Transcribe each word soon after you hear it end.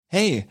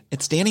Hey,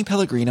 it's Danny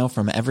Pellegrino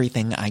from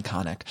Everything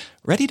Iconic.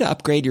 Ready to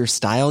upgrade your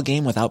style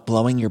game without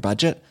blowing your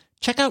budget?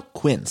 Check out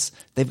Quince.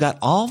 They've got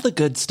all the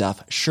good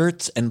stuff,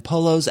 shirts and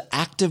polos,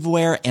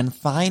 activewear, and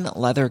fine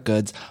leather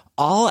goods,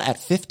 all at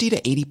 50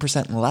 to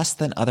 80% less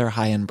than other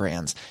high-end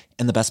brands.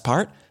 And the best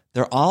part?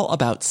 They're all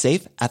about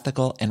safe,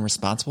 ethical, and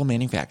responsible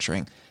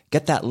manufacturing.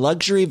 Get that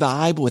luxury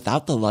vibe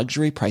without the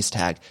luxury price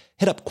tag.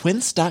 Hit up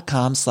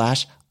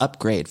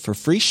quince.com/upgrade for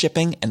free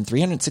shipping and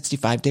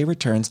 365-day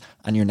returns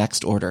on your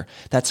next order.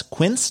 That's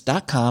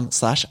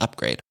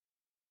quince.com/upgrade.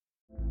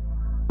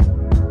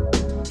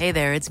 Hey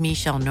there, it's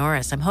Michelle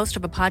Norris. I'm host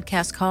of a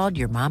podcast called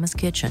Your Mama's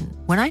Kitchen.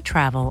 When I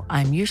travel,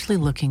 I'm usually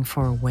looking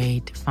for a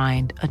way to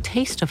find a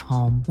taste of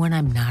home when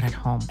I'm not at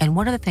home. And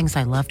one of the things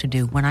I love to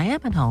do when I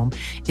am at home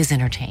is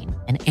entertain.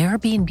 And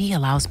Airbnb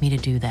allows me to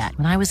do that.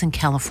 When I was in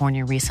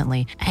California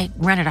recently, I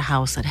rented a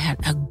house that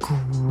had a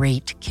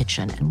great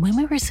kitchen. And when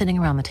we were sitting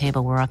around the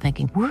table, we're all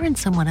thinking, we're in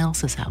someone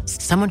else's house.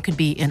 Someone could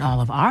be in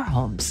all of our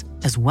homes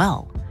as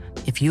well.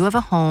 If you have a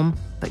home,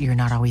 but you're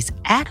not always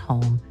at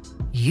home,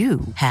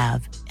 you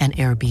have an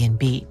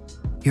Airbnb.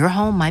 Your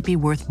home might be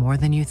worth more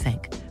than you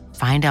think.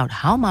 Find out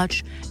how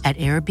much at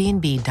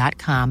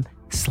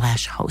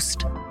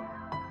airbnb.com/host.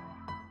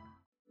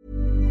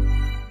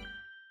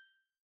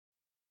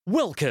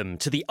 Welcome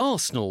to the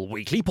Arsenal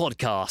Weekly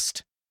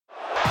Podcast.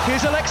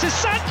 Here's Alexis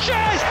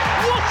Sanchez!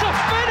 What a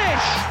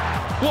finish!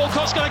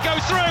 Walcott's going to go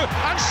through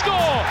and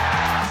score!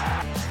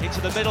 Into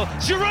the middle,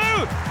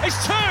 Giroud!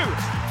 It's two!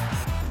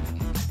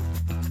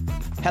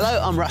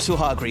 Hello, I'm Russell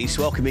Hargreaves,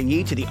 welcoming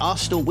you to the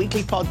Arsenal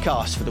Weekly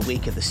Podcast for the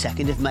week of the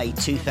 2nd of May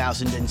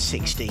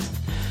 2016.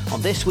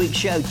 On this week's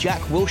show, Jack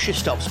Wilshere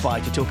stops by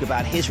to talk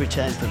about his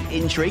return from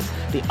injury.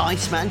 The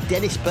Iceman,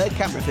 Dennis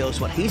Bergkamp,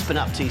 reveals what he's been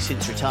up to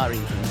since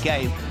retiring from the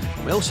game.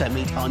 And we also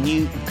meet our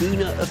new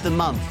Gooner of the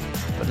Month.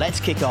 But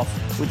let's kick off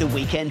with the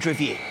weekend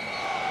review.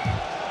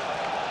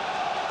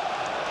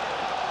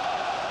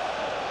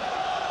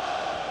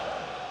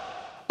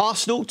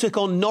 Arsenal took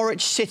on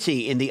Norwich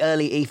City in the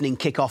early evening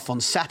kick-off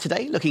on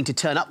Saturday, looking to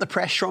turn up the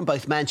pressure on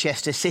both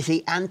Manchester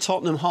City and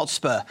Tottenham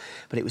Hotspur.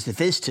 But it was the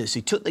visitors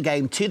who took the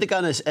game to the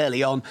Gunners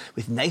early on,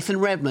 with Nathan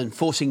Redmond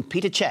forcing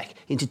Peter Cech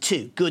into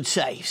two good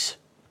saves.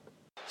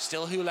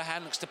 Still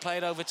Houlihan looks to play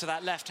it over to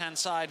that left-hand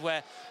side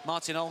where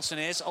Martin Olsson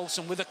is.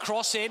 Olsson with a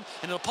cross in,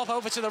 and it'll pop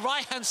over to the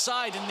right-hand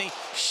side, and the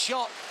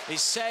shot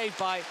is saved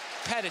by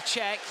Petr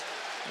Cech.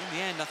 In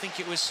the end, I think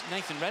it was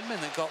Nathan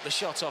Redmond that got the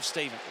shot off,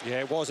 Stephen. Yeah,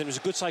 it was, and it was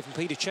a good save from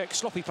Peter Cech.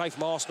 Sloppy play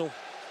from Arsenal.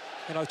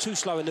 Too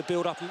slow in the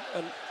build-up, and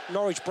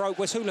Norwich broke.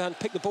 Wes Houlihan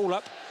picked the ball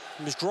up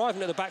and was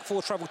driving at the back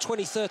four, travelled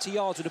 20, 30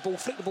 yards with the ball,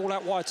 flicked the ball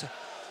out wide to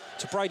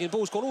Brady. The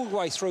ball's gone all the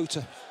way through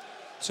to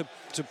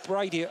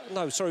Brady.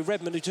 No, sorry,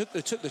 Redmond, who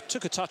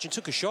took a touch and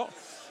took a shot,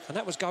 and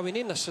that was going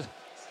in. That's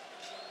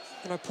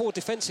poor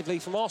defensively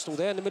from Arsenal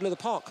there in the middle of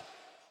the park.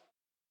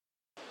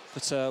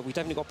 But we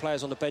definitely got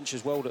players on the bench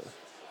as well that,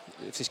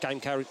 if this game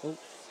carries,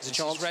 there's a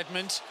chance.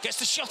 Redmond gets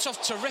the shot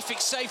off.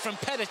 Terrific save from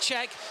Petr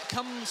Cech.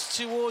 Comes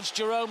towards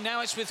Jerome.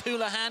 Now it's with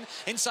Houlihan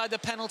inside the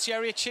penalty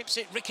area. Chips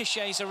it,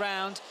 ricochets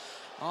around.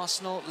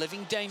 Arsenal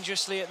living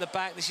dangerously at the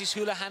back. This is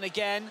Houlihan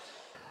again.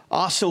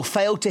 Arsenal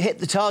failed to hit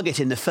the target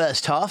in the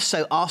first half,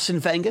 so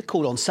Arsene Wenger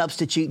called on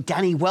substitute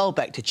Danny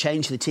Welbeck to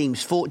change the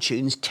team's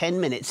fortunes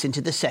 10 minutes into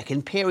the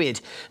second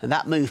period. And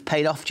that move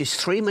paid off just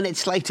 3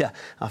 minutes later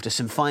after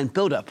some fine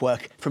build-up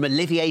work from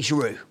Olivier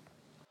Giroud.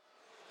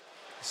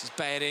 This is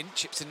Bellerin,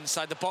 chips it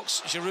inside the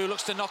box. Giroud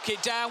looks to knock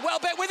it down.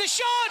 Welbeck with a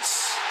shot!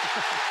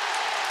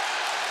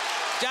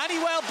 Danny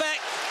Welbeck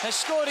has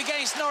scored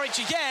against Norwich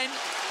again.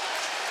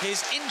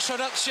 His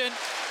introduction,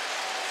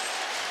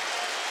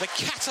 the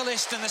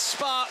catalyst and the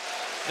spark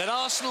that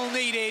Arsenal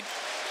needed,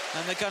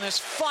 and the Gunners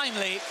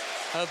finally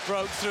have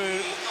broke through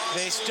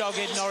this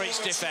dogged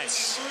Norwich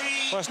defence.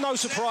 Well, it's no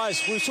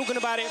surprise. We were talking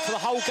about it for the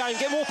whole game.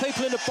 Get more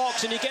people in the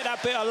box and you get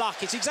that bit of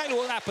luck. It's exactly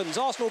what happens.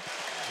 Arsenal,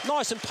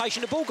 nice and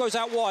patient. The ball goes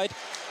out wide.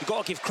 You've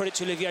got to give credit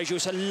to Olivier Giroud.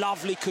 It's a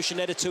lovely cushion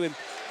header to him.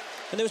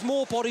 And there was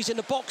more bodies in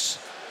the box.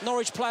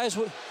 Norwich players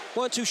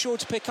weren't too sure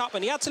to pick up,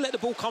 and he had to let the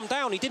ball come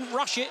down. He didn't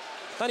rush it.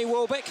 Danny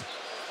Welbeck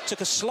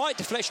took a slight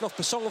deflection off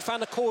Basong and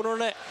found a corner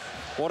on it.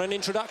 What an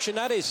introduction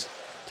that is.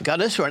 The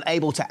Gunners were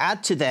unable to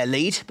add to their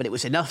lead, but it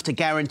was enough to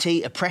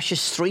guarantee a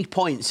precious 3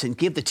 points and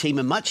give the team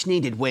a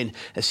much-needed win,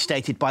 as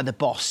stated by the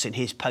boss in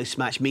his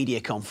post-match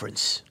media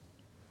conference.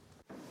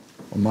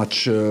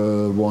 Much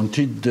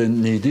wanted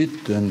and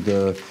needed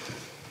and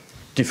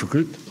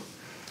difficult,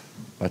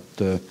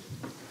 but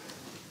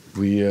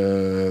we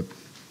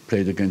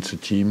played against a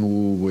team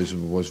who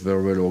was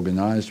very well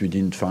organised. We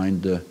didn't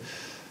find a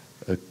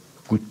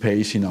good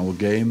pace in our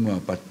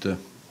game, but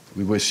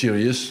we were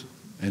serious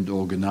and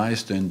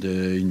organised, and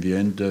in the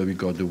end we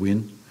got the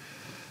win.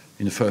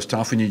 In the first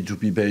half we needed to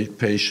be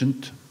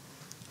patient.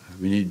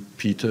 We need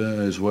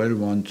Peter as well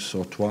once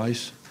or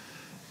twice,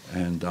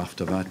 and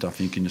after that I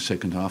think in the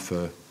second half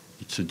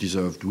it's a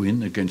deserved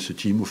win against a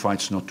team who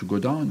fights not to go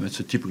down. That's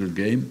a typical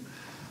game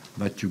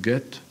that you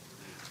get.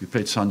 We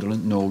played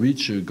Sunderland,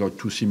 Norwich, got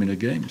two similar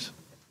games.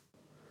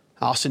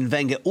 Arsene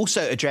Wenger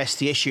also addressed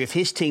the issue of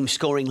his team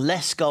scoring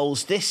less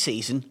goals this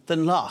season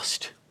than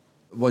last.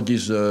 What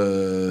is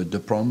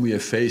the problem we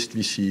have faced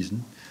this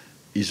season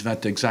is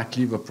that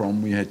exactly the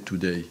problem we had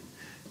today,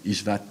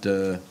 is that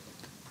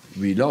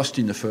we lost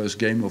in the first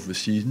game of the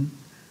season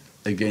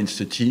against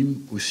a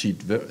team who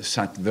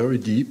sat very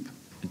deep,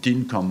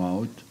 didn't come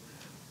out,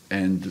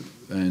 and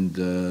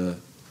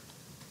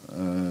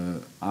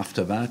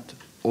after that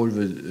all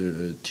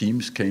the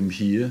teams came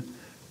here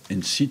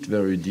and sit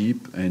very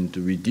deep, and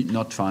we did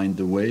not find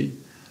the way,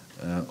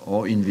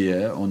 or in the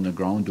air, on the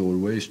ground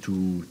always,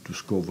 to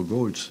score the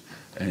goals.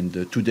 And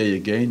today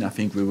again, I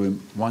think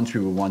once we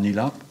were 1-0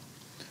 up,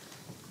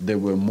 there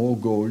were more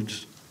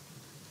goals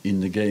in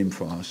the game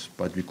for us,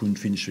 but we couldn't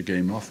finish the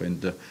game off,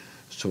 and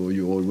so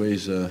you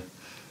always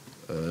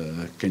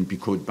can be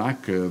caught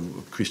back.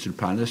 Crystal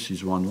Palace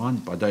is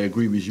 1-1, but I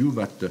agree with you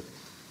that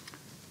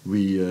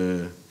we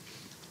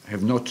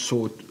have not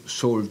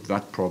solved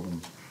that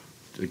problem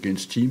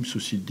against teams who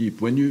sit deep.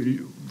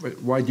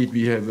 Why did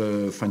we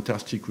have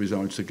fantastic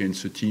results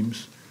against the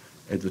teams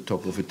at the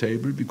top of the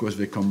table? Because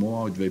they come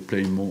more out, they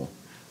play more,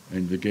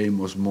 and the game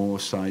was more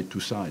side to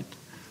side.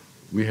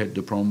 We had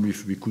the problem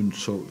if we couldn't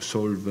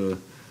solve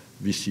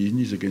this season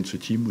is against a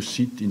team who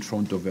sit in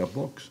front of their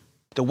box.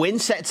 The win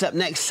sets up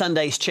next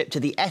Sunday's trip to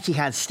the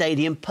Etihad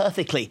Stadium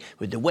perfectly,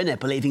 with the winner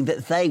believing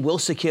that they will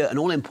secure an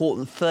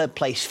all-important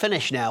third-place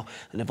finish now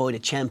and avoid a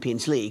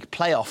Champions League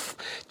playoff.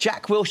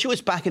 Jack Wilshere was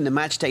back in the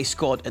matchday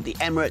squad at the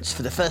Emirates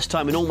for the first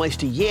time in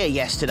almost a year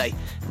yesterday,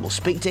 and we'll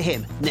speak to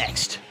him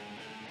next.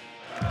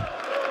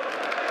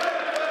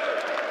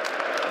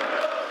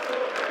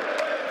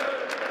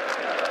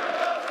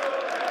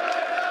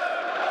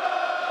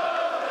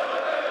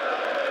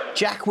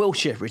 Jack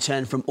Wilshere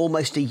returned from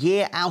almost a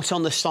year out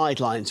on the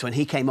sidelines when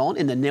he came on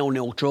in the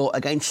 0-0 draw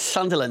against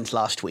Sunderland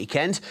last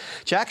weekend.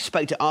 Jack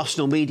spoke to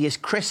Arsenal media's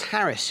Chris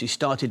Harris, who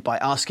started by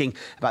asking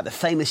about the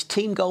famous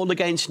team goal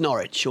against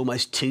Norwich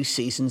almost 2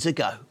 seasons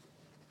ago.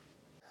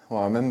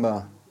 Well, I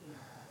remember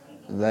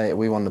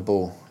we won the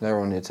ball. They were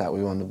on the attack,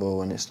 we won the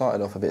ball, and it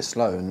started off a bit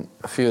slow, and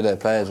a few of their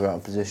players were out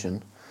of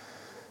position.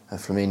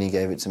 Flamini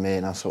gave it to me,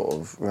 and I sort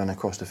of ran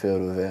across the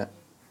field with it,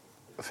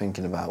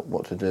 thinking about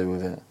what to do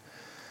with it.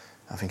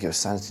 I think it was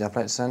Santi. Did I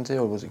play it to Santi,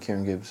 or was it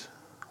Kieran Gibbs?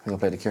 I think I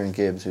played to Kieran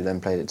Gibbs, who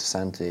then played it to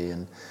Santi,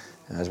 and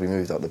as we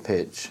moved up the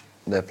pitch,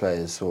 their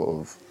players sort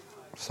of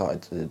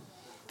started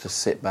to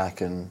sit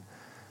back and,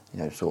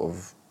 sort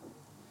of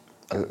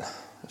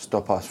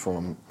stop us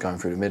from going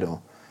through the middle.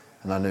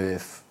 And I knew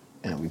if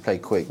we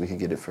played quick, we could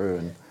get it through.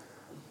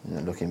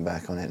 And looking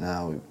back on it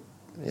now,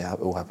 it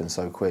all happened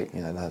so quick.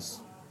 That's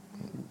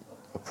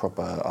a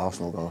proper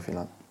Arsenal goal, if you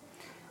like.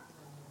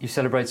 You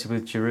celebrated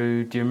with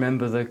Giroud. Do you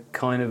remember the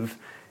kind of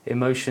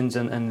emotions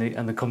and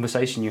the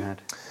conversation you had?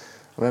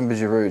 I remember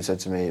Giroud said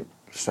to me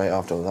straight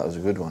after, that was a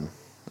good one.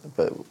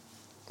 But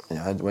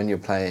when you're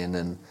playing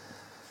and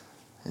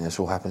it's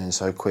all happening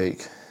so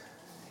quick,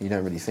 you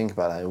don't really think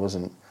about that. It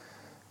wasn't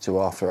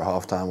till after at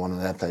half-time one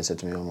of their players said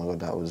to me, "Oh my God,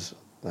 that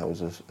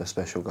was a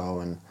special goal."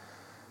 And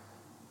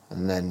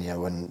then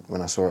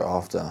when I saw it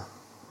after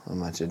on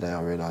match day,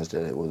 I realised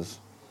that it was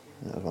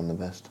one of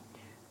the best.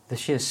 The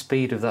sheer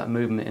speed of that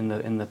movement in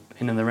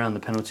and around the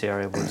penalty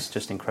area was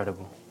just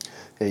incredible.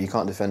 Yeah, you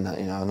can't defend that.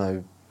 I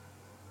know.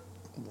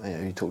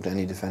 You talk to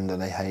any defender,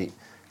 they hate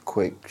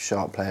quick,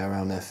 sharp play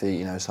around their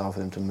feet. It's hard for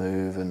them to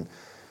move, and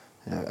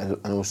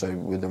and also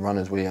with the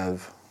runners we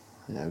have,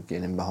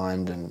 getting in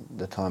behind and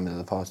the timing of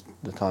the pass,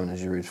 the timing of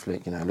Giroud's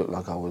flick. It looked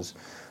like I was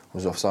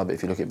offside, but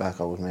if you look it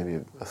back, I was maybe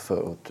a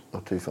foot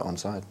or 2 foot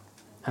onside.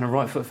 And a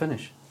right foot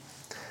finish.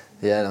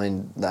 Yeah,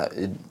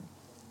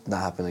 that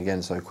happened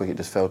again so quick. It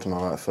just fell to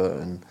my right foot,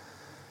 and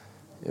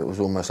it was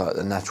almost like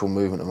the natural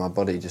movement of my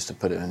body just to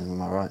put it in with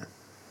my right.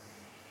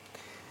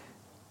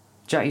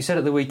 Jack, you said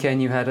at the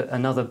weekend you had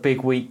another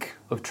big week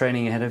of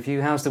training ahead of you.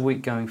 How's the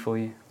week going for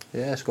you?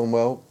 Yeah, it's gone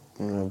well.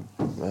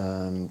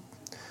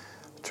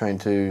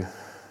 Trained 2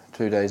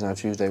 days now,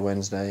 Tuesday,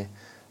 Wednesday,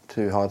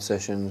 2 hard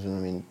sessions,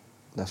 and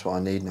that's what I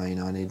need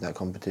now. I need that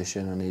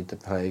competition. I need to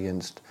play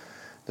against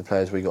the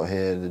players we got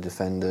here, the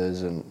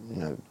defenders,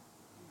 and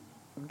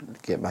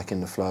get back in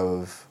the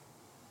flow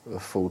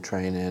of full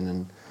training,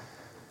 and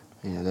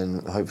then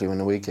hopefully when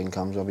the weekend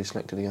comes, I'll be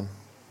selected again.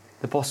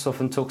 The boss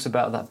often talks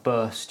about that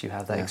burst you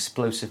have, that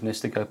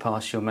explosiveness to go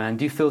past your man.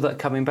 Do you feel that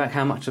coming back?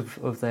 How much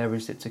of there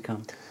is it to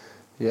come?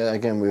 Yeah,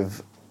 again,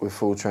 with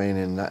full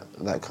training,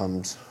 that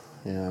comes.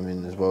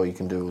 As well, you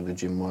can do all the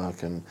gym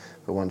work,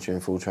 but once you're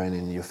in full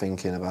training, you're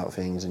thinking about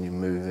things and you're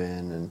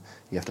moving, and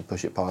you have to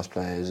push it past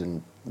players,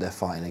 and they're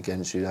fighting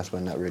against you. That's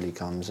when that really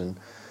comes, and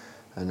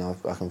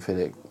I can feel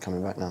it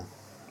coming back now.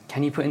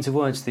 Can you put into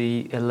words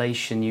the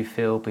elation you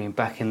feel being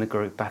back in the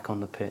group, back on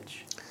the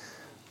pitch?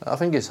 I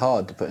think it's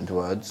hard to put into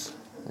words.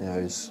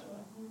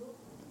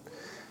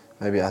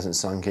 Maybe it hasn't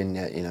sunk in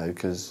yet,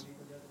 because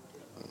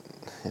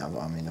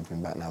I've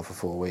been back now for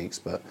 4 weeks,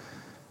 but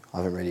I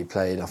haven't really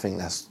played. I think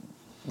that's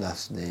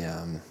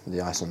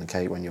the ice on the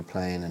cake when you're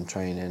playing and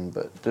training.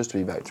 But just to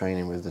be back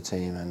training with the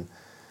team and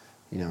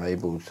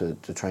able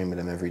to train with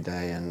them every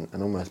day and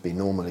almost be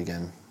normal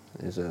again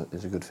is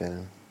a good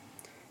feeling.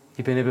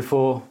 You've been here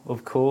before,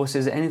 of course.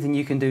 Is there anything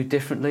you can do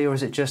differently, or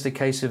is it just a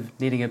case of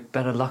needing a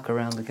better luck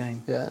around the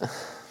game? Yeah,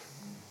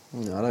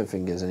 no, I don't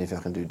think there's anything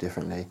I can do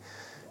differently.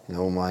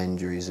 All my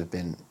injuries have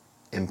been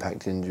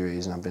impact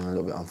injuries, and I've been a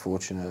little bit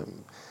unfortunate.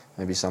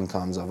 Maybe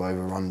sometimes I've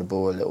overrun the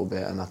ball a little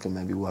bit, and I can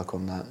maybe work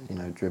on that.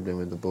 Dribbling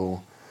with the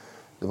ball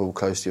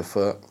close to your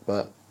foot.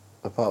 But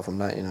apart from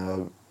that,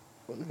 I've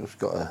just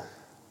got to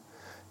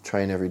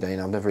train every day.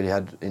 I've never really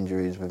had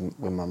injuries with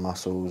my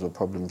muscles or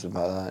problems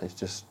about that. It's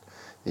just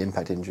the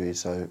impact injuries.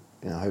 So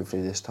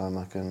hopefully this time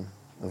I can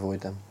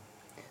avoid them.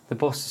 The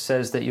boss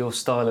says that your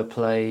style of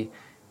play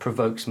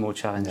provokes more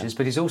challenges,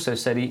 but he's also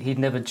said he'd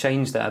never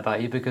change that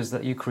about you because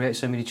that you create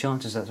so many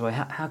chances that way.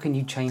 How can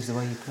you change the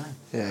way you play?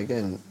 Yeah,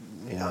 again,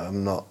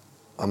 I'm not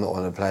one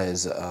of the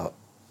players that are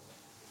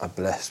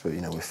blessed with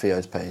with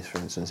Theo's pace, for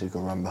instance, who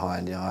can run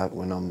behind.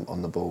 When I'm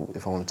on the ball,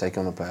 if I want to take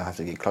on a player, I have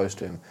to get close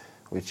to him,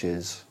 which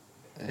is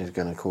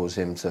going to cause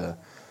him to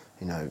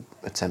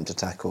attempt to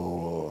tackle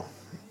or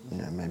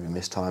maybe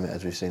mistime it,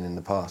 as we've seen in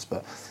the past.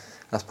 But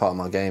that's part of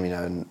my game,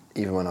 and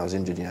even when I was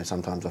injured,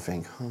 sometimes I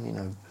think,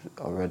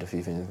 I read a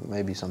few things,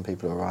 maybe some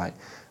people are right,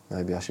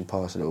 maybe I should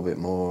pass a little bit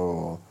more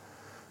or,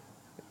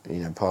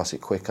 pass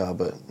it quicker.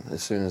 But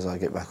as soon as I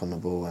get back on the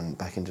ball and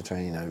back into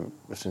training,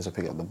 as soon as I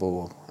pick up the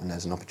ball and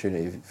there's an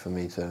opportunity for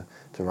me to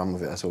run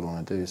with it, that's all I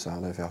want to do, so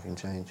I don't think I can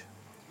change.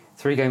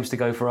 3 games to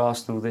go for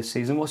Arsenal this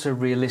season. What's a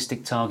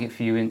realistic target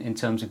for you in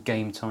terms of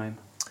game time?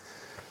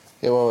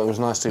 Yeah, well, it was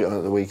nice to get on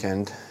at the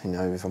weekend.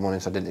 If I'm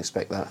honest, I didn't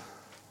expect that.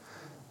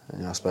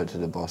 I spoke to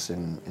the boss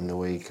in the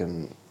week,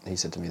 and he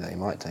said to me that he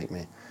might take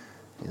me.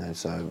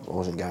 So I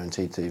wasn't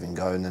guaranteed to even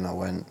go, and then I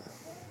went.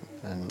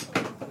 And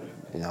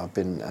I've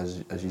been,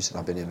 as you said,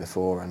 I've been here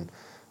before, and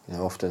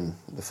often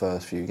the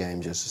first few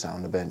games just sat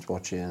on the bench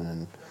watching,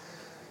 and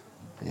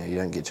you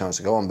don't get a chance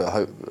to go on.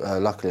 But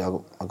luckily,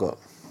 I got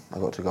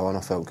to go on.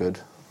 I felt good,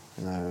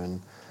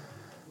 and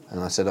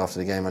I said after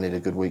the game I need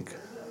a good week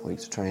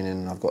of training,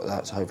 and I've got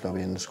that. So hopefully I'll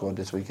be in the squad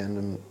this weekend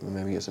and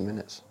maybe get some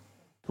minutes.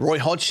 Roy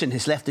Hodgson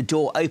has left the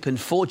door open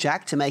for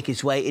Jack to make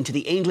his way into the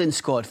England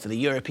squad for the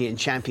European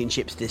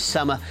Championships this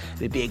summer.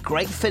 It would be a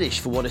great finish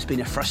for what has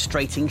been a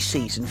frustrating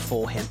season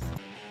for him.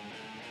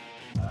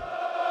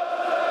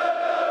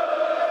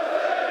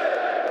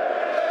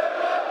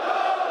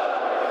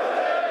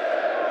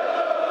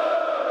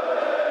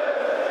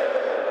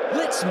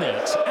 Let's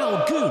meet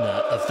our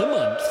Gooner of the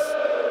month.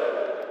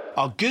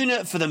 Our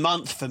Gooner for the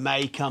month for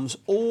May comes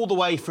all the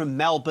way from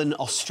Melbourne,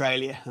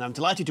 Australia. And I'm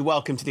delighted to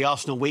welcome to the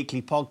Arsenal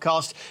Weekly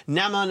podcast,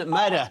 Naman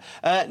Mehta.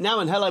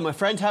 Naman, hello, my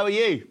friend. How are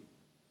you?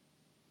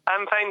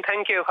 I'm fine,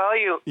 thank you. How are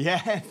you?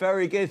 Yeah,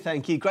 very good,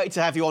 thank you. Great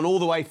to have you on all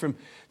the way from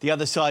the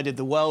other side of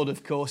the world,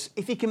 of course.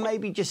 If you can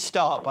maybe just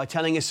start by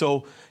telling us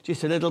all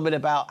just a little bit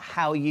about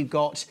how you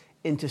got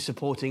into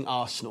supporting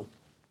Arsenal.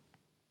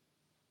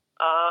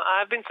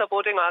 I've been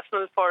supporting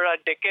Arsenal for a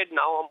decade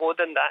now, or more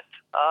than that.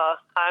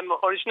 I'm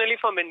originally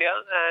from India,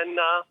 and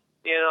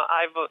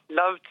I've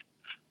loved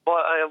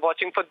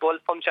watching football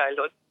from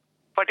childhood,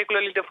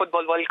 particularly the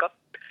Football World Cup.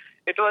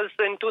 It was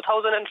in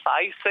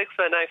 2005-06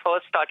 when I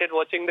first started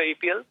watching the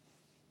EPL,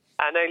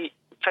 and I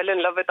fell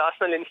in love with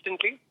Arsenal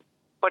instantly,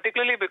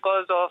 particularly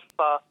because of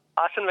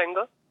Arsene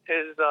Wenger,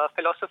 his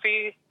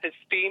philosophy, his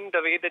team,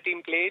 the way the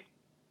team played,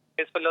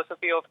 his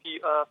philosophy of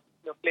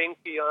playing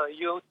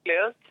youth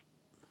players.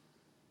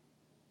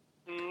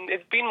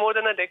 It's been more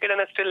than a decade,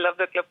 and I still love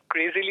the club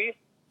crazily.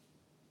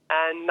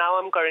 And now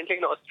I'm currently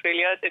in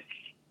Australia.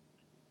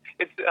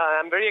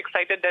 I'm very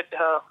excited that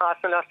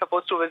Arsenal are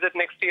supposed to visit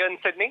next year in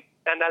Sydney,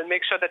 and I'll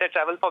make sure that I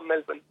travel from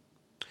Melbourne.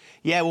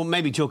 Yeah, we'll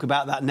maybe talk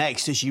about that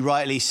next, as you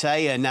rightly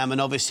say,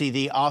 Naman. Obviously,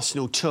 the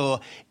Arsenal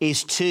tour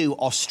is to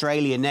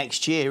Australia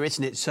next year,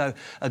 isn't it? So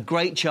a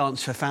great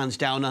chance for fans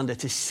down under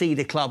to see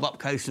the club up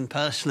close and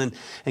personal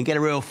and get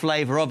a real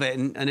flavour of it.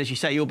 And as you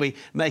say, you'll be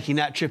making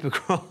that trip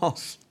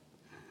across.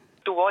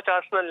 To watch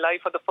Arsenal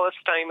live for the first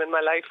time in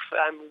my life,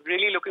 I'm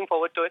really looking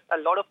forward to it.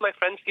 A lot of my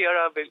friends here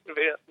are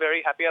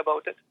very happy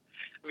about it.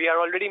 We are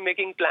already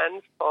making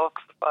plans of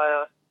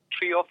a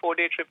 3 or 4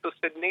 day trip to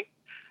Sydney,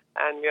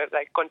 and we are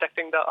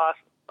contacting the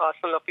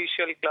Arsenal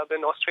official club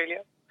in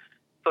Australia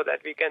so that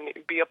we can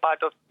be a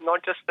part of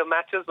not just the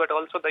matches but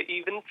also the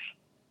events,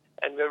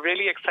 and we're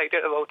really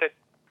excited about it.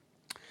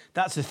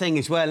 That's the thing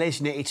as well,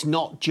 isn't it? It's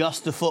not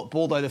just the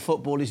football, though the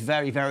football is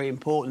very, very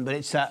important, but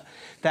it's that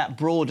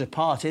broader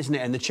part, isn't it?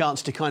 And the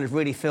chance to kind of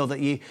really feel that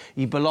you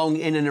belong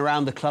in and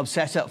around the club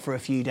setup for a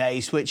few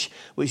days, which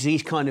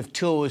these kind of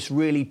tours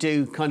really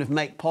do kind of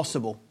make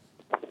possible.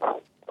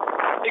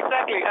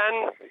 Exactly,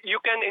 and you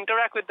can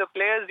interact with the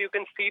players, you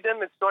can see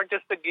them. It's not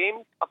just the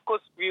game. Of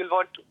course, we will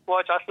want to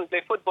watch Arsenal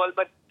play football,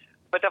 but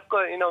of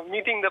course,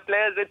 meeting the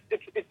players,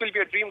 it will be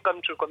a dream come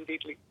true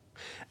completely.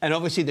 And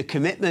obviously the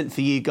commitment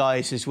for you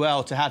guys as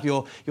well, to have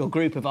your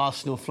group of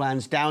Arsenal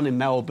fans down in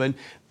Melbourne.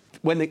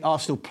 When the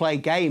Arsenal play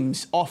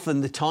games,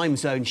 often the time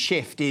zone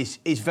shift is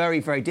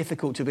very, very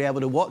difficult to be able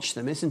to watch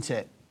them, isn't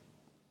it?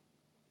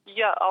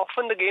 Yeah,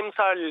 often the games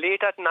are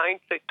late at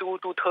night, say 2,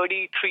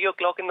 2:30, 3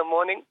 o'clock in the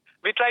morning.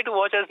 We try to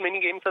watch as many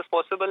games as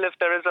possible. If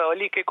there is an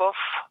early kickoff,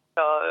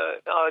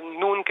 a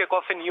noon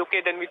kickoff in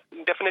UK, then we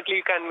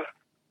definitely can,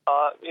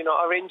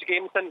 arrange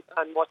games and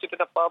watch it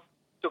in a pub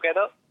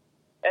together.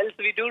 Else,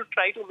 we do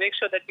try to make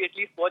sure that we at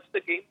least watch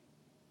the game.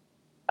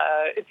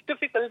 It's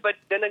difficult, but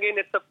then again,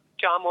 it's a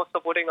charm of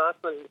supporting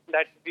Arsenal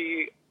that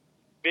we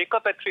wake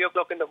up at 3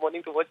 o'clock in the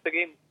morning to watch the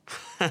game.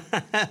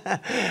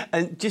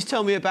 And just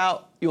tell me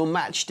about your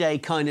match day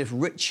kind of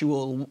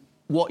ritual,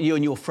 what you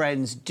and your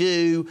friends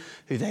do,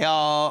 who they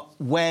are,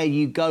 where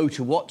you go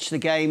to watch the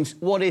games.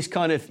 What is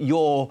kind of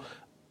your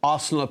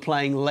Arsenal are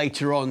playing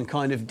later on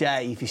kind of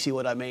day, if you see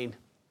what I mean?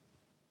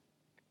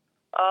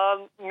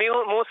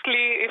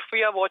 Mostly, if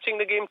we are watching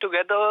the game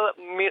together,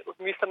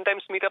 we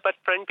sometimes meet up at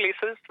friend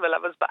places. Well, I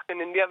was back in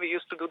India. We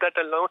used to do that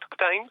a lot of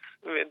times.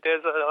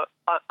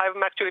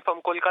 I'm actually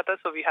from Kolkata,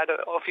 so we had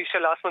an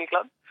official Arsenal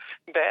club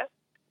there.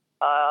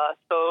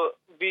 So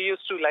we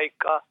used to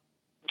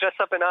dress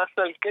up in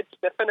Arsenal kits.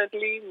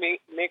 Definitely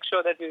make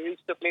sure that we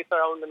reach the place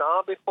around an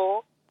hour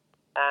before.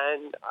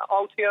 And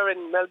out here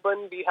in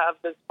Melbourne, we have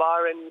this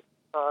bar in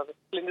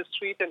Flinders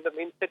Street in the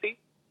main city,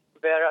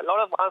 where a lot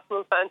of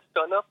Arsenal fans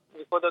turn up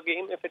before the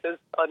game if it is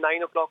a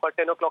 9 o'clock or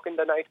 10 o'clock in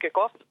the night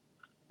kickoff.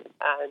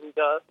 And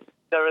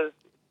there's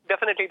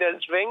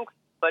drinks,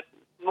 but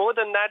more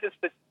than that,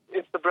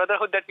 it's the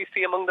brotherhood that we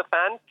see among the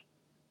fans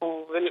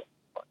who will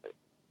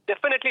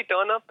definitely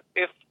turn up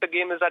if the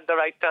game is at the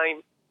right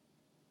time.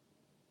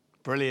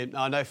 Brilliant.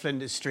 I know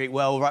Flinders Street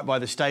well, right by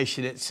the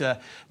station. It's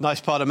a nice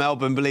part of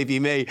Melbourne, believe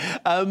you me.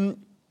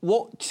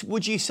 What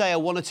would you say are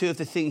one or two of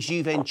the things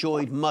you've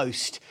enjoyed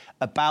most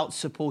about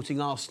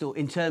supporting Arsenal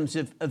in terms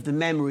of the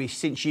memories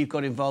since you've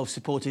got involved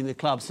supporting the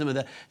club, some of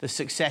the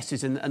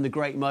successes and the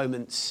great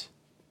moments?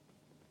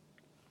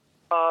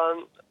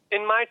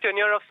 In my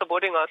tenure of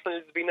supporting Arsenal,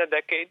 it's been a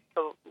decade.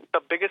 So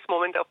the biggest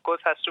moment, of course,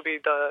 has to be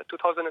the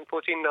 2014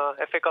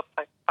 FA Cup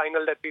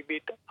final that we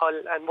beat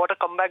Hull. And what a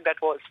comeback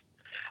that was.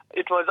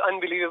 It was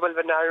unbelievable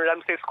when Aaron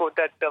Ramsey scored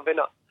that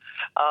winner.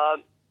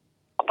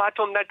 Apart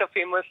from that, the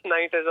famous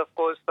night is, of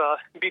course,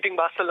 beating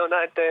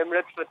Barcelona at the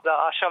Emirates with the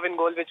Arshavin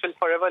goal, which will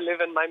forever live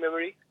in my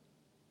memory.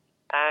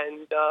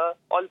 And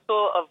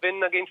also a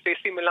win against AC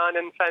Milan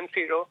and San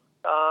Siro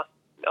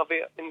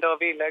in the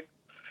away leg.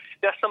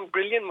 There are some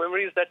brilliant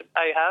memories that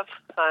I have,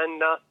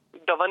 and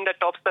the one that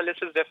tops the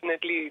list is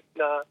definitely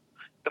the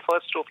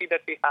first trophy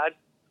that we had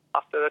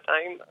after a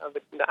time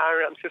with the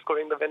Aaron Ramsey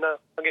scoring the winner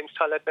against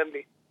Hull at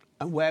Wembley.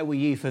 And where were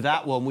you for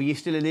that one? Were you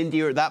still in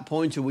India at that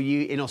point, or were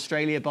you in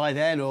Australia by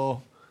then,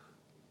 or...?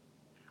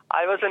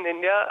 I was in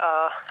India.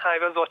 I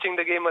was watching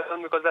the game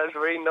alone because I was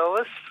very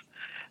nervous.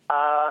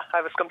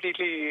 I was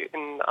completely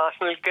in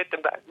Arsenal kit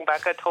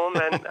back at home,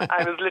 and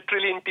I was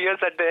literally in tears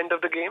at the end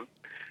of the game.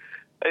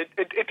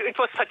 It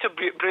was such a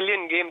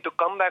brilliant game to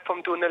come back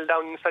from 2-0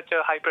 down in such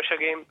a high-pressure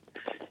game.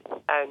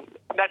 And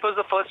that was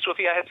the first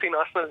trophy I had seen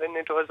Arsenal win.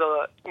 It was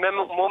a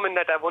moment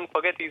that I won't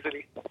forget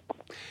easily.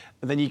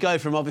 And then you go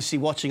from obviously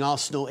watching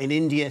Arsenal in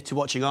India to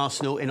watching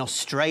Arsenal in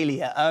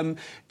Australia.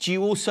 Do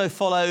you also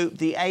follow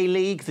the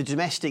A-League, the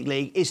domestic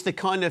league? Is the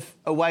kind of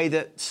a way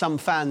that some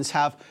fans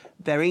have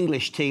their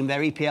English team,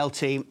 their EPL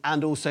team,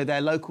 and also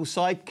their local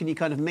side? Can you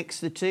kind of mix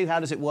the two?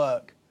 How does it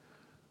work?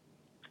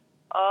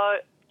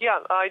 Yeah,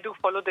 I do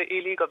follow the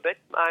A-League a bit.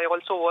 I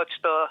also watch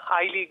the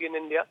I-League in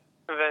India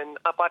when,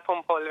 apart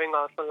from following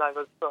Arsenal, I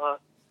was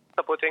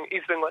supporting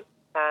East Bengal.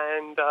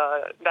 And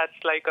that's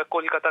like a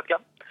Kolkata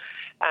club.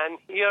 And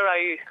here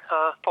I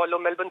follow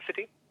Melbourne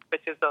City,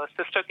 which is the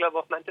sister club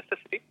of Manchester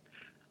City.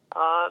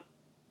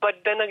 But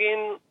then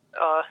again,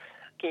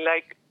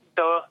 like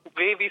the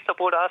way we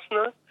support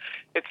Arsenal,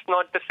 it's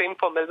not the same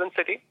for Melbourne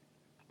City.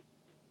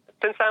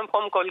 Since I'm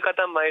from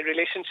Kolkata, my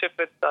relationship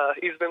with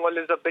East Bengal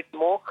is a bit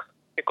more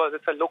because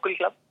it's a local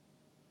club.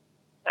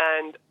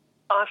 And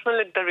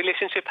Arsenal, the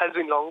relationship has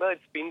been longer.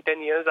 It's been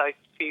 10 years. I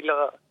feel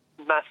a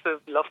massive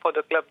love for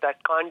the club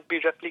that can't be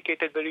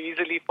replicated very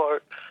easily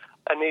for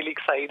an A-League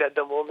side at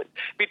the moment.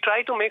 We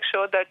try to make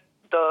sure that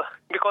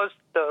because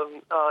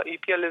the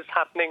EPL is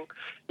happening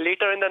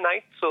later in the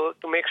night, so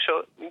to make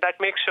sure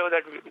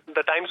that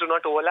the times do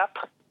not overlap.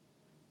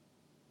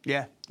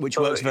 Yeah, which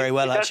works very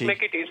well, actually. It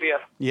does make it easier.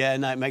 Yeah,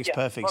 no, it makes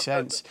perfect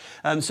sense.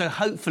 So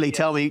hopefully,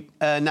 tell me,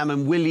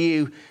 Naman, will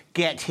you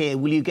get here?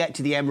 Will you get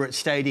to the Emirates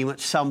Stadium at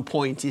some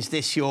point? Is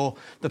this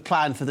the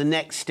plan for the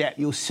next step?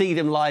 You'll see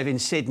them live in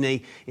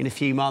Sydney in a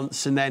few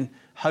months, and then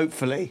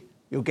hopefully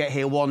you'll get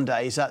here one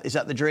day. Is that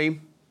the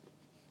dream?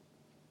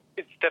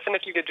 It's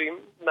definitely the dream.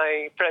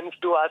 My friends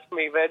do ask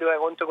me, where do I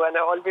want to go? And I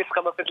always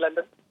come up with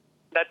London.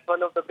 That's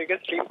one of the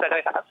biggest dreams that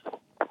I have.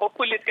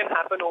 Hopefully it can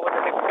happen over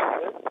the next few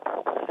years.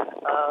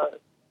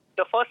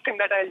 The first thing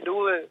that I'll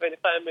do if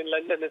I'm in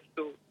London is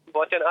to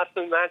watch an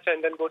Arsenal match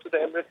and then go to the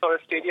Emirates or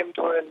a stadium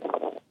tour and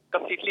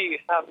completely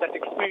have that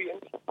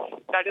experience.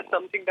 That is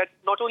something that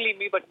not only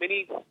me but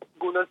many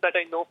Gooners that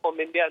I know from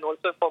India and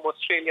also from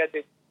Australia,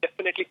 they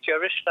definitely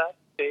cherish that.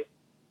 They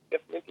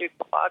definitely, it's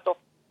part of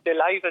their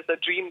life as a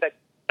dream that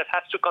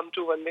has to come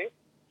true one day.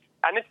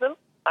 And it will.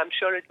 I'm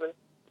sure it will.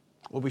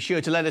 Well, be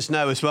sure to let us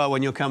know as well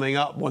when you're coming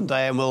up one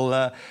day, and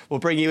we'll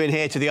bring you in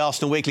here to the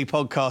Arsenal Weekly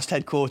Podcast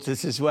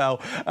headquarters as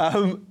well.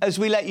 As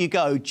we let you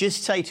go,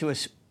 just say to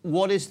us,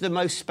 what is the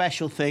most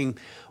special thing,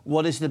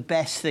 what is the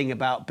best thing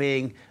about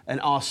being an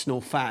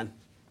Arsenal fan?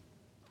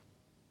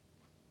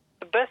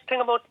 The best thing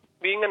about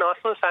being an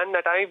Arsenal fan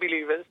that I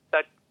believe is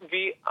that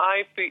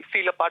I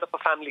feel a part of a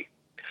family.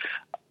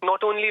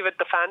 Not only with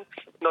the fans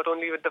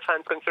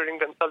considering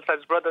themselves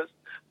as brothers,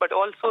 but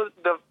also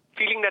the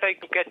feeling that I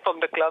get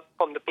from the club,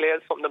 from the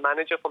players, from the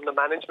manager, from the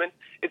management.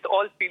 It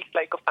all feels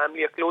like a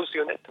family, a close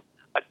unit.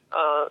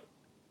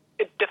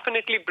 It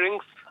definitely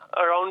brings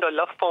around a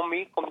love for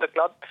me from the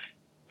club,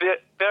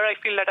 where I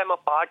feel that I'm a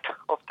part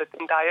of the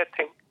entire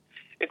thing.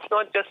 It's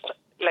not just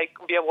like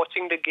we are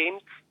watching the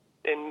games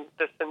in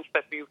the sense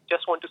that we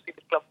just want to see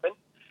the club win.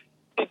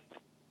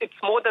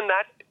 It's more than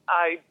that.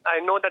 I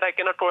know that I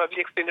cannot probably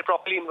explain it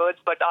properly in words,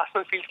 but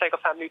Arsenal feels like a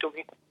family to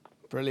me.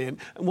 Brilliant.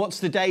 And what's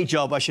the day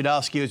job, I should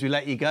ask you as we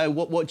let you go?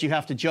 What do you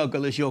have to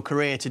juggle as your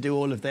career to do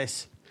all of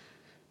this?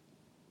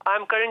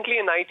 I'm currently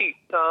in IT.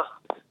 I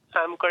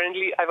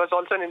was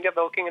also in India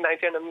working in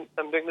IT, and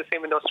I'm doing the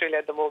same in Australia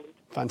at the moment.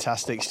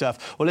 Fantastic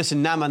stuff. Well,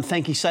 listen, Naman,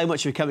 thank you so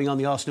much for coming on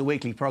the Arsenal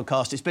Weekly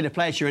podcast. It's been a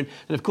pleasure. And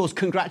of course,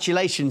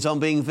 congratulations on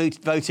being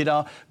voted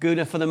our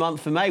Gooner for the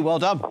month for May. Well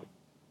done.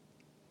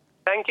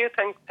 Thank you.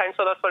 Thanks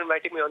a lot for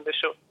inviting me on this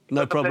show.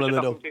 No problem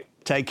at all.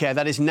 Take care.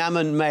 That is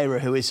Naman Mehra,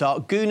 who is our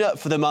Gooner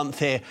for the month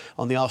here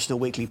on the Arsenal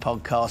Weekly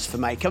podcast for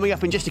May. Coming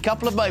up in just a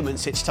couple of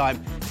moments, it's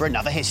time for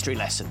another history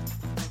lesson.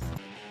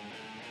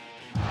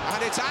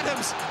 And it's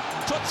Adams,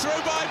 put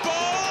through by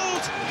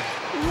Bold.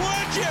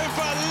 Would you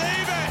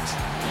believe it?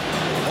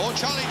 Or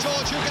Charlie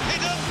George, who can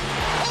hit him.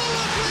 Oh, a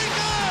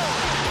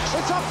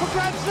 3-0! It's up for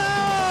grabs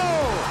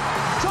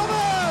now!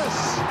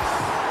 Thomas!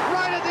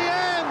 Right at the end!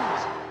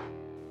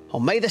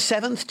 On May the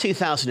 7th,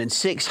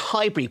 2006,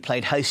 Highbury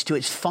played host to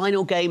its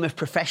final game of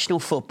professional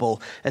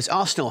football as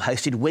Arsenal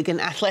hosted Wigan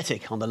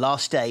Athletic on the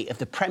last day of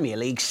the Premier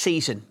League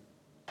season.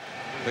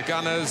 The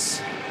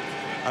Gunners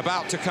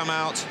about to come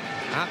out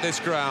at this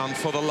ground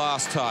for the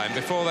last time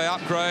before they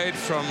upgrade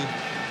from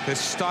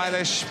this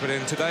stylish, but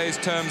in today's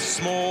terms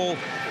small,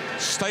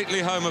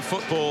 stately home of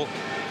football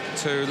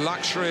to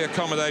luxury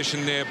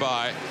accommodation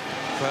nearby.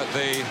 But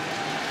the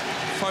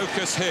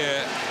focus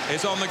here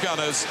is on the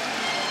Gunners,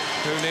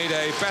 who need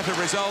a better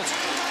result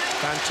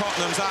than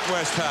Tottenham's at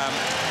West Ham.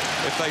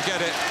 If they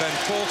get it, then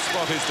fourth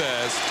spot is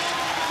theirs.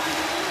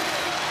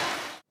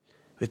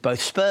 With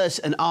both Spurs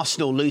and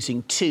Arsenal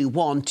losing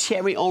 2-1,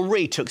 Thierry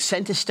Henry took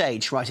centre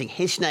stage, writing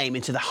his name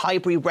into the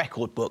Highbury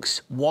record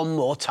books one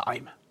more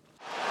time.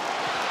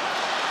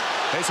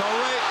 It's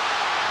Henry.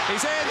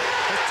 He's in.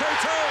 It's 2-2.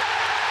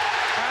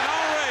 And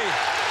Henry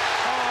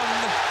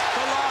on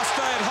the last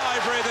day at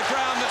Highbury, the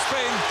ground that's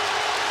been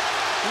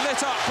lit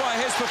up by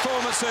his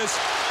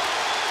performances.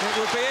 It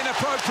would be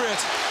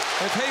inappropriate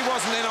if he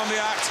wasn't in on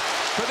the act.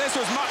 But this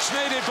was much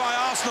needed by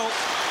Arsenal.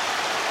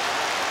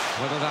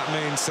 Whether that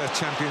means a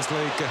Champions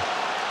League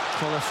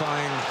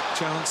qualifying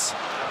chance,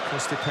 of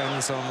course,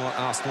 depends on what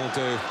Arsenal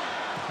do.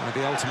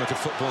 The ultimate of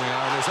footballing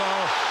iron is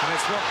and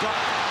it's what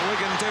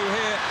Wigan do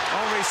here.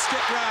 Henry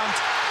skip round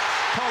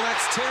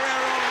Pollets. Thierry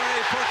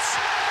Henry puts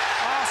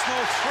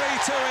Arsenal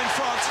 3-2 in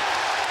front.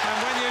 And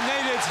when you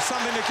needed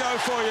something to go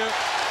for you,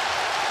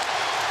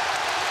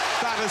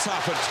 that has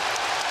happened.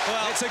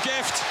 Well, it's a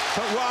gift,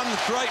 but one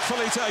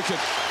gratefully taken.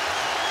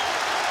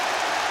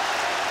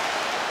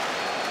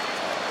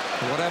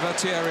 Whatever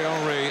Thierry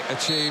Henry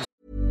achieves.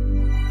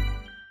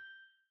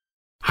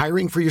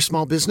 Hiring for your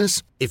small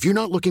business? If you're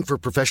not looking for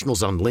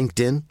professionals on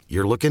LinkedIn,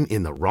 you're looking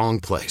in the wrong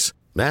place.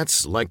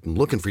 That's like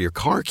looking for your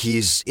car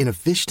keys in a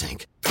fish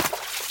tank.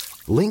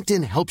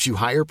 LinkedIn helps you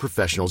hire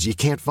professionals you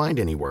can't find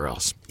anywhere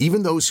else,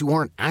 even those who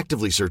aren't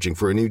actively searching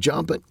for a new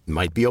job but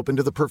might be open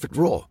to the perfect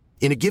role.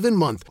 In a given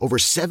month, over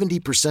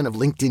 70% of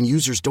LinkedIn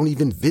users don't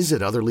even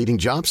visit other leading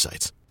job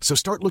sites. So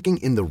start looking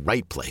in the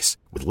right place.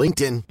 With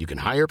LinkedIn, you can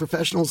hire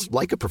professionals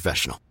like a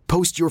professional.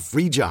 Post your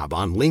free job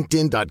on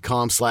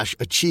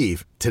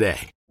linkedin.com/achieve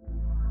today.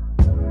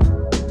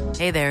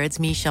 Hey there, it's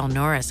Michelle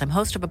Norris. I'm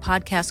host of a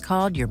podcast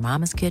called Your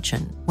Mama's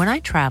Kitchen. When I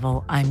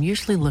travel, I'm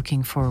usually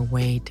looking for a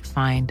way to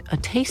find a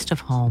taste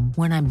of home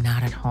when I'm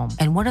not at home.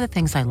 And one of the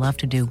things I love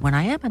to do when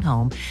I am at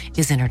home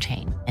is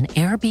entertain. And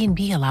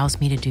Airbnb allows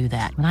me to do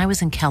that. When I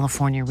was in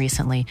California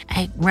recently,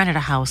 I rented a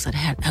house that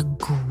had a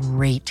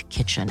great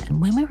kitchen.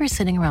 And when we were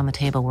sitting around the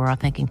table, we're all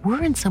thinking,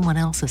 we're in someone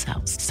else's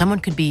house. Someone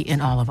could be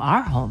in all of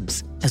our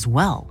homes as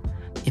well.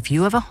 If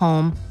you have a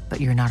home, but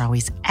you're not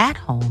always at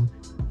home,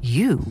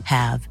 you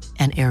have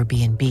an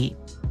Airbnb.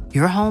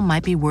 Your home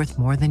might be worth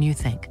more than you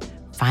think.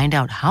 Find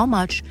out how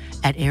much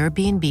at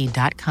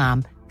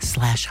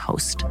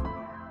airbnb.com/host.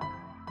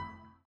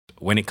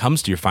 When it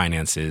comes to your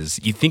finances,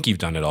 you think you've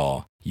done it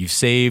all. You've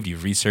saved,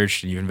 you've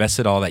researched, and you've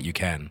invested all that you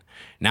can.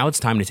 Now it's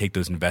time to take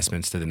those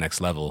investments to the next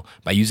level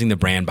by using the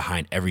brand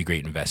behind every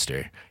great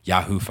investor,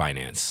 Yahoo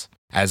Finance.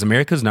 As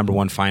America's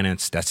 #1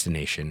 finance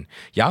destination,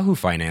 Yahoo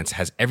Finance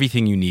has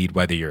everything you need,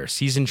 whether you're a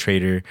seasoned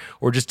trader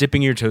or just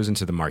dipping your toes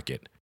into the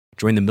market.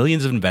 Join the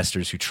millions of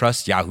investors who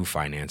trust Yahoo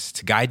Finance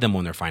to guide them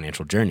on their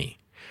financial journey.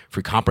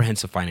 For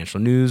comprehensive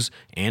financial news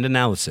and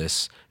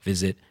analysis,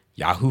 visit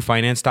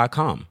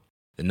yahoofinance.com,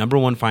 the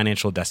 #1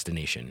 financial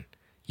destination,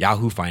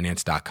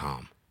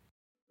 yahoofinance.com.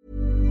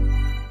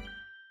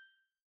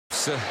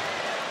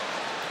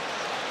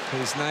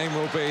 His name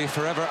will be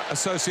forever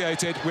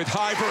associated with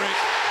Highbury.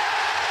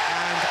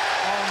 And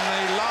on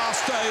the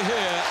last day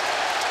here,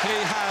 he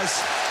has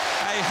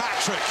a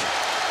hat-trick.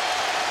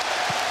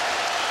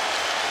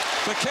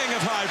 The king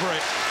of Highbury.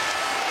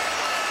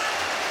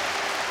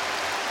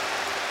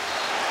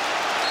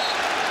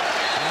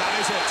 And that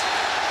is it.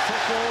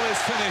 Football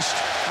is finished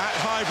at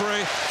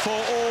Highbury for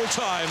all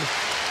time.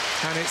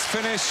 And it's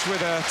finished with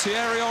a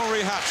Thierry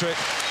Henry hat-trick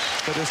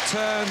that has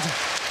turned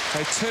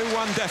a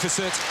 2-1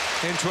 deficit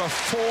into a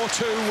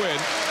 4-2 win.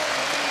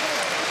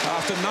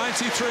 After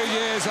 93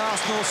 years,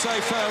 Arsenal say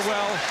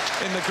farewell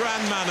in the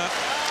grand manner.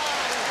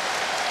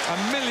 A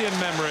million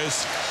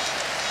memories,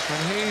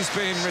 and he's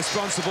been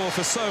responsible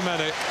for so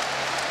many.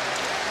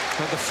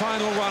 But the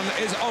final one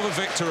is of a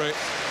victory.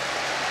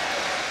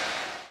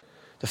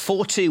 The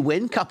 4-2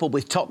 win, coupled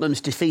with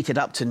Tottenham's defeat at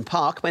Upton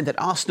Park, meant that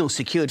Arsenal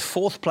secured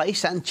 4th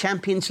place and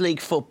Champions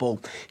League football.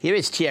 Here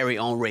is Thierry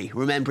Henry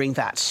remembering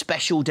that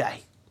special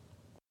day.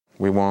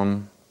 We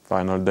won,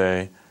 final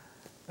day,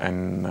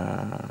 and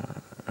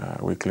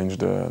we clinched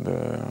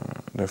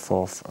the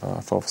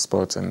fourth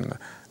spot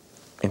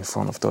in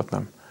front of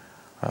Tottenham.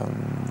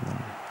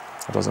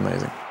 It was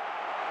amazing.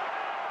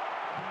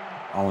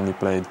 I only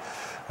played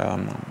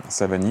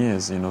 7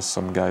 years. You know,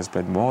 some guys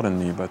played more than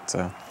me, but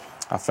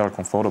I felt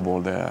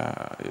comfortable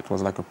there. It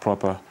was like a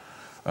proper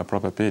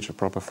pitch, a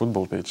proper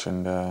football pitch,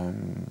 and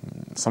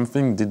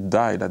something did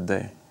die that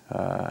day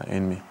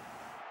in me.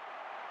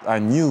 I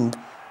knew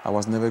I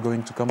was never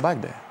going to come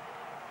back there.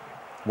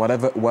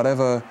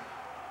 Whatever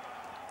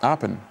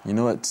happened, you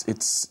know,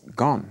 it's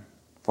gone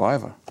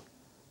forever.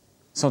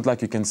 It's not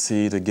like you can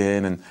see it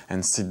again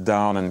and sit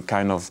down and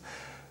kind of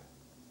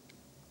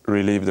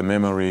relive the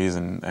memories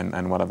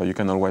and whatever. You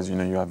can always, you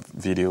know, you have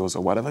videos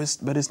or whatever,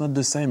 but it's not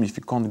the same if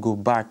you can't go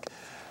back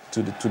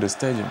to the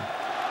stadium.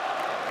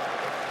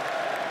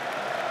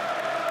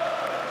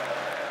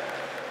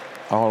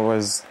 I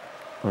always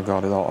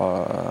regarded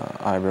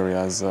Highbury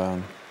as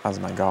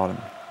my garden.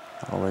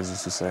 I always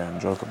used to say and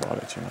joke about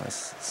it, you know. I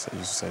used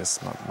to say it's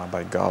my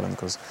back garden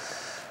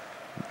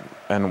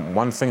and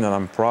one thing that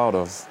I'm proud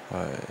of,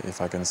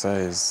 if I can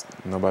say, is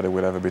nobody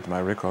will ever beat my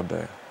record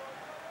there.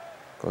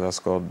 Because I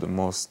scored the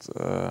most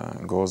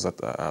goals at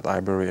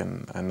Highbury,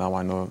 and now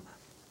I know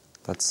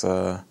that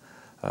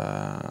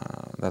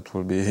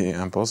will be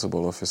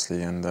impossible,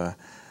 obviously. And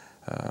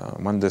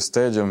when the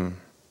stadium,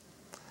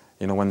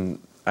 you know, when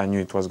I knew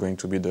it was going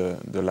to be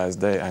the last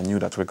day, I knew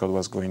that record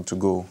was going to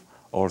go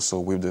also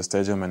with the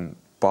stadium, and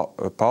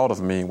a part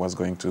of me was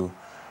going to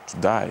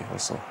die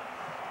also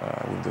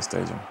with the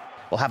stadium.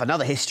 We'll have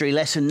another history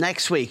lesson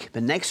next week,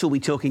 but next we'll be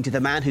talking to the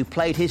man who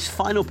played his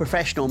final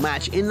professional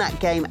match in that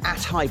game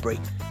at Highbury,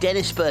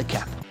 Dennis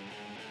Bergkamp.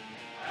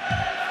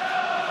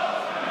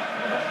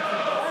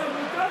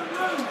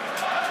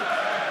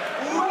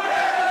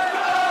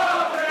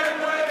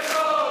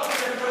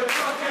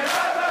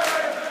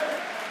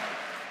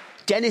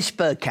 Dennis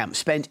Bergkamp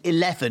spent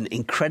 11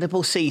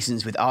 incredible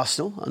seasons with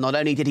Arsenal, and not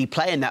only did he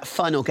play in that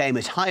final game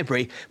at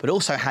Highbury, but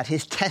also had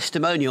his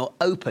testimonial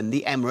open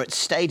the Emirates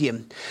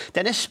Stadium.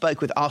 Dennis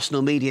spoke with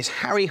Arsenal media's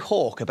Harry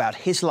Hawke about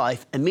his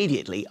life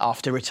immediately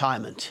after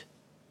retirement.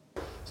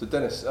 So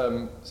Dennis,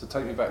 so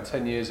take me back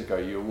 10 years ago,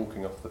 you were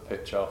walking off the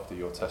pitch after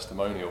your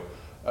testimonial.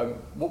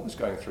 What was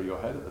going through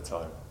your head at the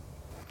time?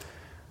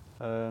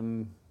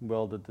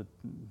 Well,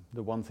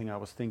 the one thing I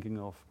was thinking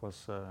of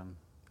was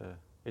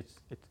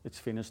it's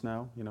finished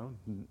now, you know,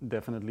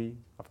 definitely.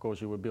 Of course,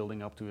 you were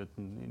building up to it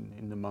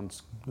in the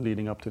months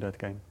leading up to that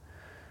game.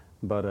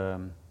 But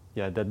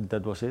yeah,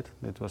 that was it.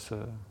 It was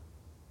an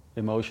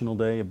emotional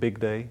day, a big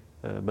day,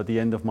 but the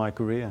end of my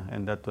career.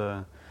 And that,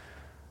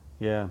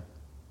 yeah,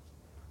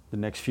 the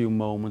next few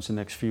moments, the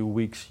next few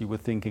weeks, you were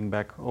thinking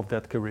back of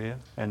that career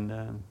and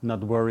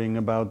not worrying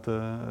about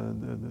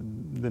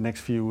the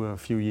next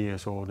few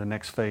years or the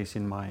next phase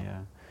in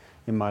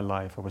my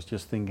life. I was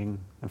just thinking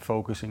and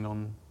focusing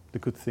on the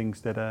good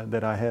things that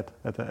I had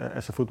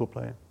as a football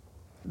player.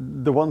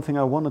 The one thing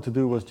I wanted to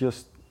do was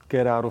just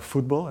get out of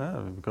football,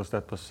 because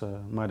that was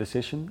my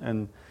decision,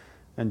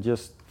 and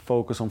just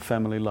focus on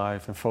family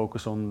life and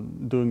focus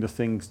on doing the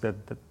things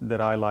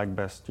that I like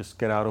best. Just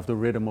get out of the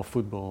rhythm of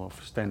football,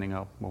 of standing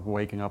up, of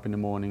waking up in the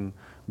morning,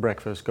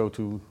 breakfast, go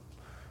to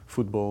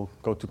football,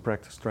 go to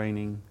practice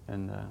training,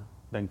 and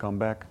then come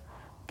back.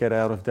 Get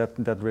out of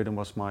that rhythm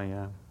was my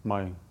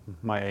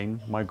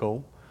aim, my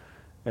goal,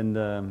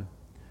 and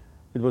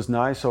it was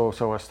nice.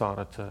 So I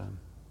started,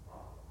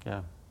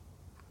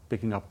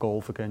 picking up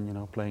golf again. You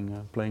know,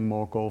 playing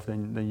more golf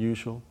than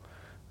usual.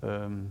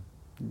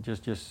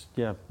 Just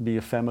be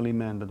a family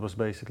man. That was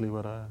basically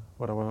what I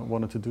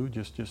wanted to do.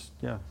 Just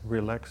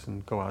relax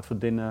and go out for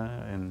dinner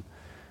and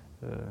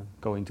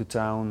go into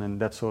town and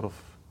that sort of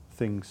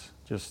things.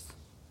 Just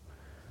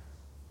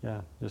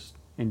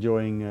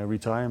enjoying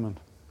retirement.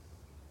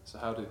 So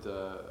how did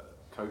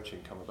coaching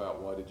come about?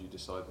 Why did you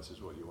decide this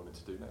is what you wanted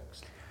to do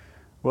next?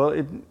 Well,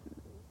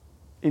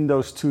 in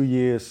those 2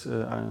 years,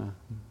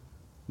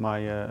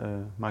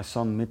 my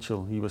son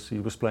Mitchell, he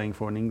was playing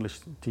for an English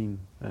team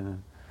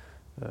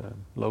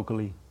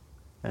locally,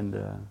 and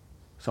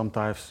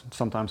sometimes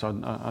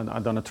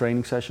I'd done a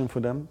training session for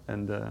them,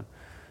 and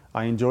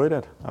I enjoyed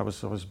it. I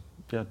was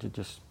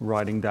just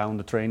writing down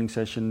the training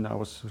session I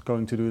was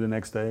going to do the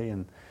next day,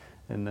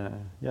 and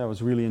I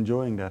was really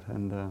enjoying that.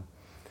 And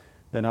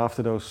then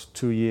after those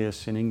 2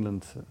 years in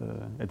England,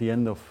 at the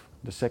end of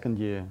the second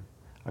year,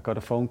 I got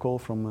a phone call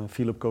from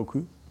Philippe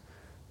Cocu,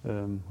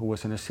 who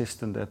was an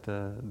assistant at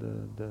the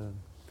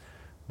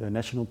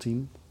national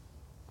team,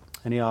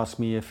 and he asked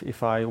me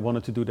if I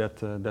wanted to do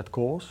that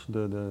course,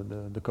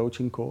 the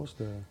coaching course,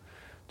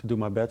 to do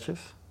my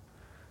badges,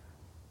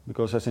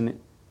 because as an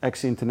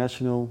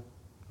ex-international,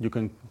 you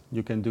can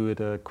do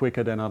it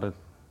quicker than other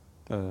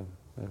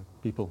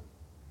people,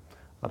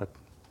 other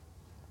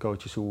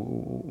coaches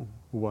who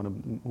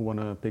want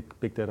to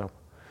pick that up.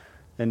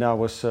 And I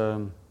was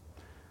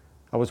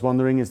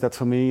wondering, is that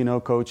for me,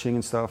 coaching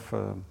and stuff?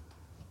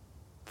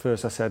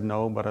 First I said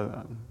no,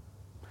 but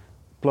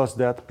plus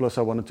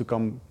I wanted to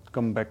come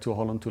back to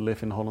Holland, to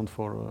live in Holland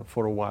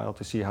for a while,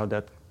 to see how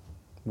that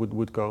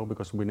would go,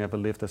 because we never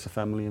lived as a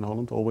family in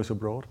Holland, always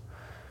abroad.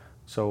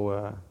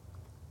 So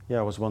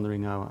I was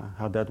wondering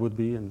how that would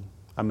be, and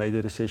I made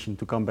the decision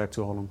to come back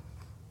to Holland.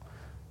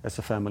 As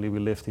a family, we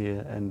lived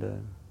here,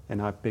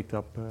 and I picked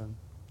up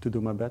to do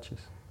my badges.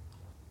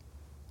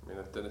 I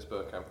mean, Dennis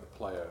Bergkamp, the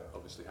player,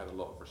 obviously had a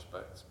lot of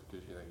respect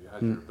because you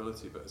had your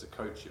ability, but as a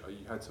coach, you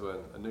had to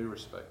earn a new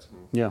respect.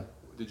 And yeah.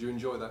 Did you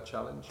enjoy that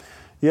challenge?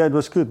 Yeah, it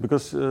was good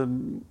because it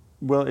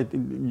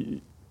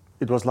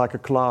was like a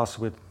class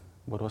with,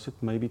 what was it,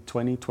 maybe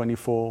 20,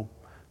 24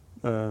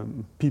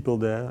 people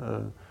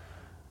there.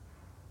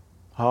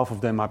 Half of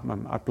them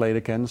I played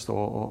against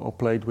or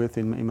played with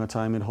in my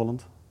time in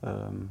Holland.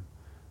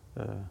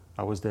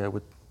 I was there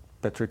with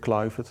Patrick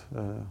Kluivert,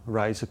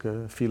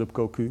 Reiziger, Philippe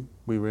Cocu.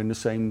 We were in the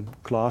same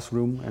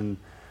classroom, and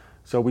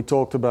so we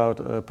talked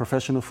about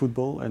professional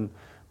football,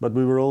 but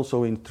we were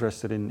also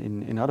interested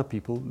in other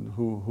people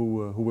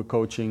who were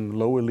coaching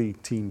lower league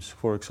teams,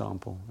 for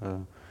example.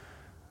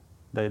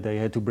 They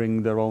had to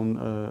bring their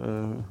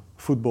own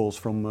footballs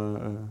from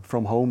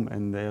home,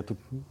 and they had to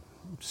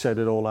set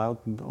it all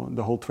out,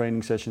 the whole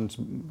training sessions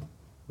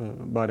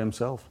by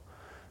themselves.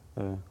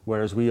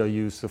 Whereas we are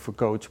used to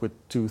coach with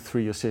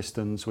 2-3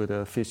 assistants, with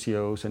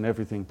physios and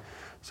everything.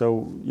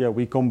 So yeah,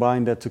 we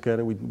combined that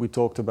together. We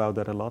talked about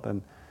that a lot,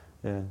 and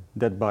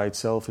that by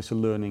itself is a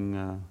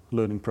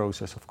learning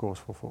process, of course,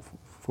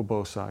 for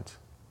both sides.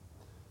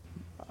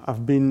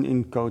 I've been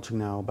in coaching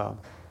now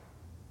about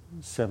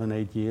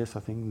 7-8 years,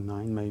 I think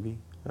 9 maybe.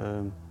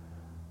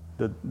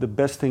 The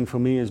best thing for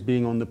me is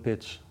being on the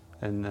pitch,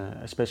 and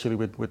especially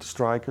with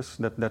strikers.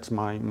 That's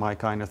my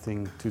kind of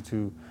thing,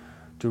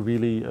 to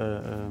really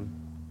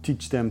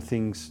teach them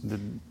things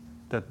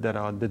that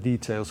are the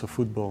details of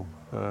football.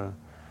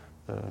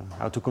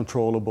 How to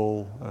control a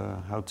ball,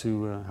 how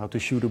to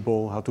shoot a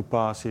ball, how to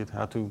pass it,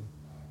 how to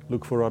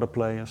look for other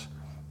players.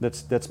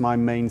 That's my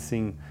main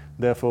thing.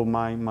 Therefore,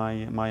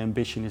 my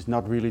ambition is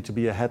not really to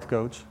be a head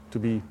coach, to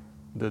be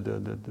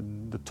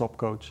the top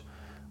coach,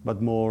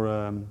 but more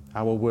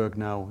I will work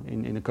now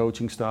in a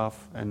coaching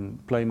staff and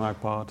play my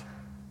part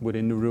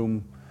within the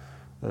room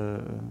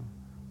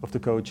of the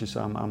coaches.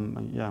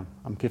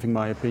 I'm giving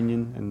my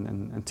opinion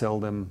and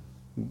tell them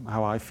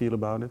how I feel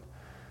about it.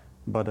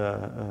 But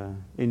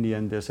in the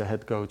end, there's a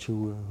head coach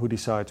who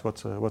decides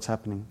what's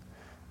happening,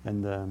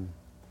 and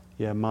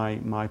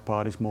my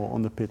part is more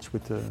on the pitch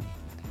with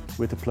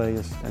the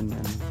players and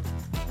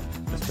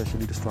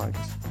especially the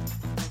strikers.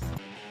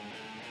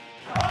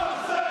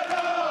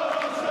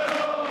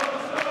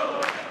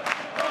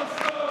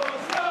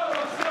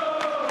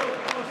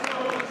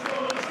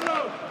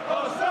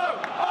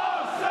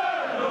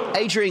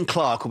 Adrian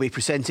Clarke will be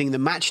presenting the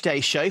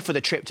Matchday show for the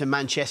trip to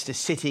Manchester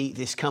City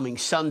this coming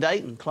Sunday.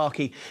 And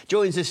Clarkey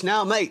joins us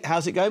now. Mate,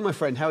 how's it going, my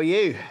friend? How are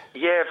you?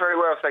 Yeah, very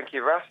well, thank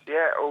you, Russ.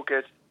 Yeah, all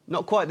good.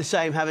 Not quite the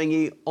same having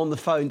you on the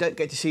phone. Don't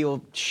get to see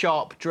your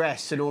sharp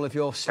dress and all of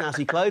your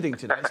snazzy clothing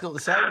today. It's not the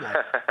same, mate.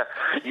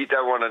 You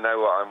don't want to know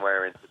what I'm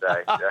wearing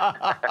today.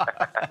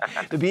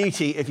 The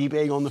beauty of you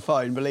being on the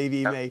phone, believe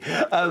you me.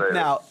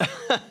 Now,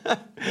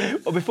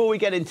 well, before we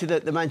get into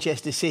the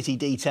Manchester City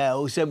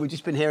details, we've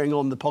just been hearing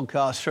on the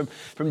podcast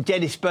from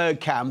Dennis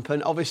Bergkamp,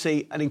 and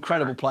obviously an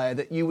incredible player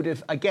that you would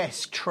have, I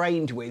guess,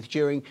 trained with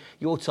during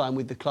your time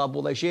with the club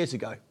all those years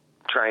ago.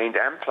 Trained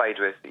and played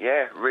with,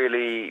 yeah.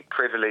 Really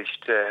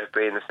privileged to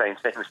be in the same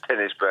team as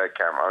Dennis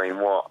Bergkamp. I mean,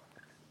 what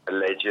a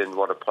legend,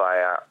 what a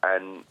player,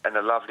 and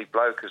a lovely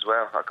bloke as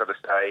well. I've got to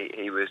say,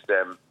 he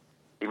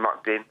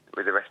mucked in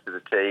with the rest of the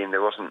team.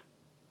 There wasn't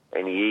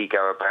any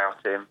ego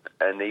about him,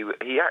 and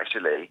he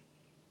actually,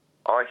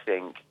 I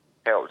think,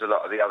 helped a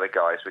lot of the other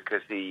guys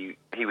because he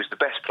was the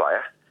best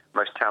player,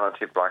 most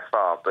talented by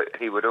far, but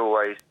he would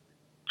always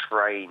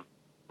train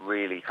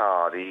really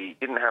hard. He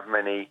didn't have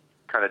many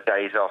kind of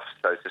days off,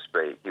 so to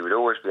speak. He would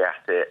always be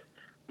at it,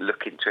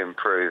 looking to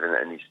improve,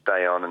 and he'd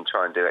stay on and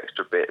try and do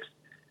extra bits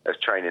of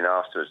training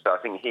afterwards. So I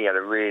think he had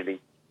a really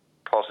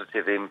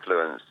positive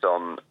influence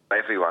on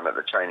everyone at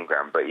the training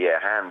ground. But yeah,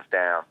 hands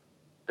down,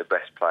 the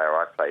best player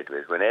I played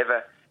with.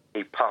 Whenever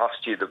he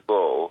passed you the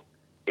ball,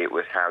 it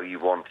was how you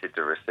wanted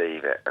to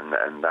receive it, and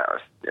that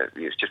was, it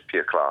was just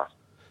pure class.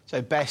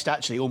 So best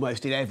actually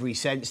almost in every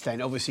sense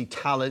then. Obviously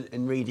talent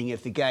and reading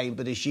of the game,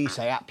 but as you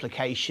say,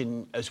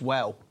 application as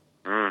well.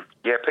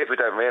 Yeah, people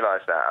don't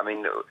realise that. I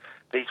mean,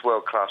 these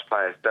world-class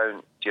players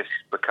don't just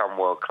become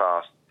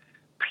world-class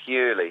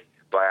purely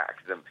by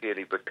accident,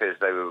 purely because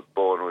they were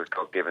born with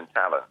God-given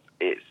talent.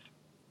 It's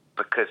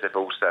because they've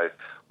also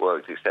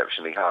worked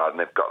exceptionally hard and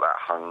they've got that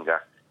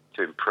hunger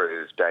to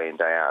improve day in,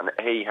 day out.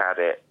 And he had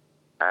it,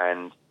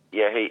 and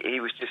yeah, he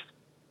was just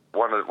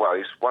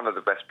he's one of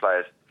the best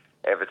players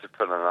ever to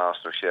put on an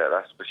Arsenal shirt,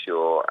 that's for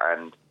sure.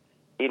 And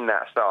in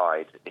that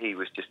side, he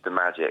was just the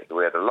magic.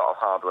 We had a lot of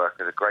hard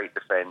workers, a great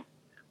defence.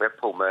 We had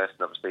Paul Merson,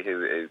 obviously,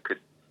 who could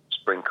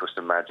sprinkle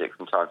some magic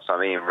from time to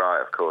time. Ian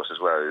Wright, of course, as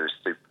well, who was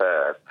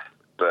superb.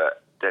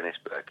 But Dennis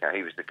Bergkamp,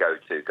 he was the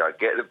go-to guy.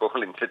 Get the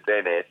ball into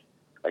Dennis,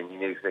 and you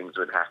knew things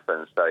would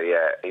happen. So,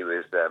 yeah, he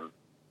was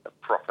a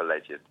proper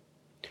legend.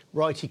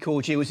 Right, he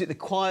called you. Was it the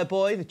choir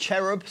boy, the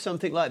cherub,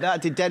 something like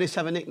that? Did Dennis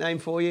have a nickname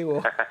for you?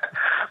 Or?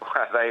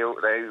 Well,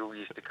 they all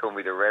used to call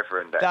me the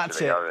Reverend, actually.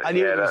 That's it. I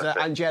knew it was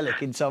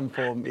angelic in some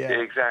form, yeah.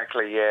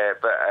 Exactly, yeah.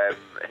 But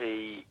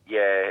he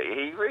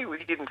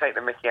really didn't take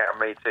the mickey out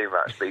of me too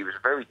much, but he was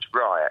very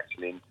dry,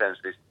 actually, in terms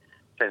of his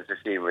sense of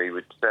humour. He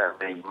would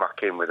certainly muck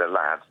in with the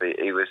lads.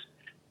 He was...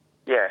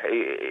 Yeah,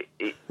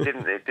 it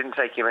didn't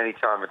take him any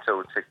time at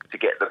all to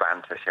get the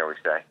banter, shall we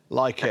say.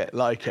 Like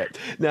it.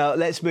 Now,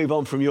 let's move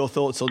on from your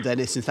thoughts on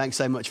Dennis, and thanks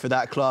so much for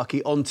that,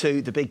 Clarkie. On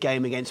to the big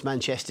game against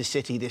Manchester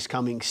City this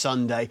coming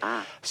Sunday.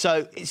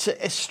 So it's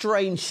a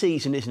strange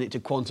season, isn't it,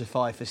 to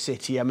quantify for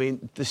City? I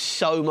mean, there's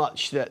so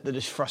much that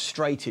is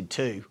frustrated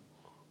too.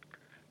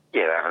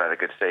 Yeah, they haven't had a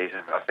good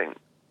season. I think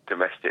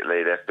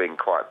domestically they've been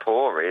quite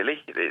poor, really.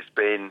 It's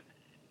been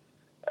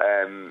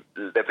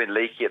they've been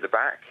leaky at the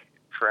back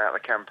throughout the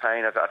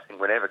campaign. I think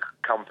whenever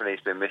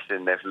Kompany's been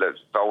missing, they've looked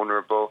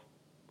vulnerable.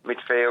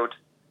 Midfield,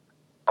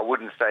 I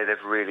wouldn't say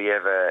they've really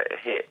ever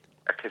hit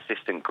a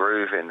consistent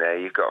groove in there.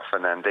 You've got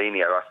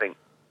Fernandinho, I think,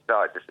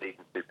 started the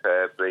season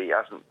superbly,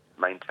 hasn't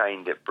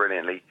maintained it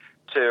brilliantly.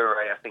 Toure,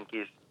 I think,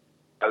 is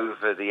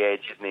over the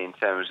edge, isn't he, in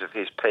terms of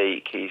his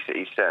peak. He's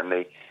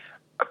certainly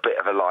a bit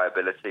of a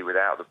liability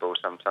without the ball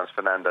sometimes.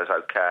 Fernando's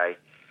okay.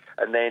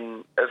 And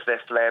then, of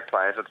their flair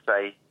players, I'd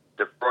say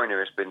De Bruyne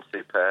has been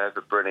superb,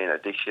 a brilliant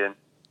addition.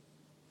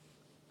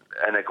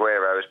 And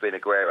Aguero has been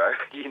Aguero.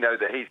 You know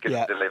that he's going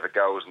to deliver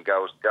goals and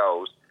goals and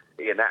goals.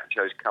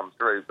 Iheanacho's come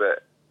through,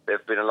 but there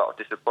have been a lot of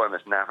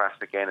disappointments. Navas,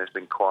 again, has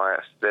been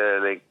quiet.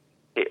 Sterling,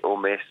 hit or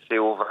miss.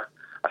 Silva,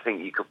 I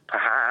think you could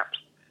perhaps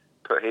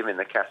put him in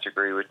the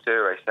category with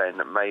Toure, saying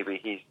that maybe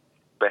his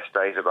best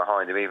days are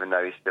behind him, even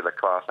though he's still a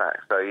class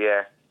act. So,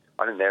 yeah,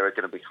 I think there are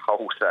going to be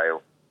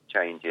wholesale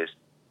changes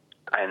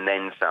and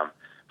then some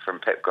from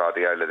Pep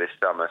Guardiola this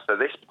summer. So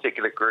this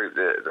particular group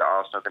that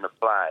Arsenal are going to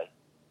play,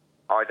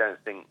 I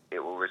don't think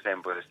it will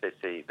resemble the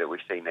City that we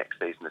see next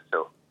season at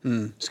all.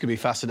 It's going to be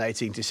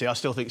fascinating to see. I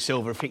still think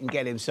Silva, if he can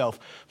get himself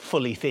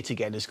fully fit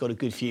again, has got a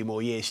good few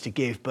more years to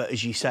give. But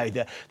as you say,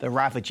 the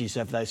ravages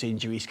of those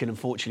injuries can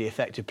unfortunately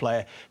affect a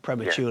player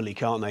prematurely,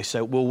 can't they?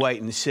 So we'll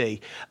wait and see.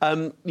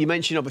 You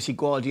mentioned, obviously,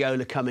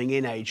 Guardiola coming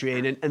in,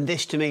 Adrian, and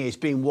this, to me, has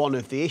been one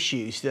of the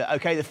issues. That,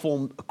 OK, the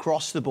form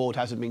across the board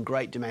hasn't been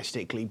great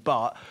domestically,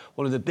 but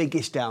one of the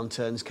biggest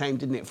downturns came,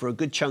 didn't it, for a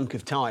good chunk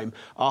of time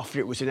after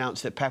it was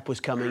announced that Pep was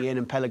coming in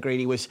and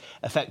Pellegrini was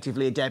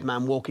effectively a dead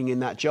man walking in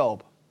that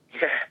job.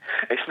 Yeah,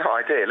 it's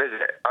not ideal, is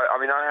it? I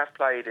mean, I have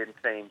played in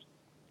teams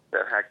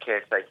that have had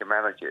caretaker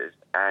managers,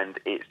 and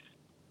it's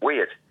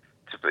weird,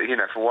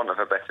 for want of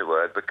a better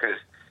word, because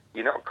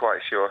you're not quite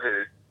sure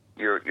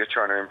who you're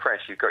trying to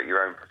impress. You've got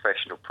your own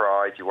professional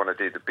pride. You want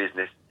to do the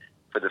business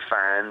for the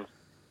fans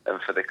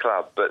and for the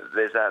club, but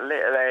there's that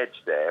little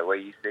edge there where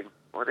you think,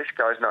 well, this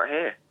guy's not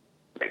here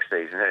next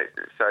season,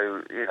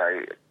 so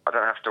I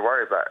don't have to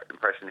worry about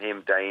impressing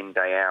him day in,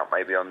 day out,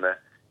 maybe on the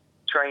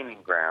training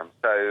ground.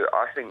 So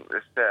I think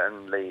there's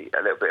certainly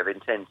a little bit of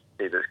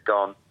intensity that's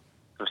gone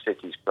from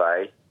City's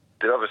play.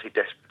 They're obviously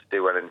desperate to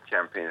do well in the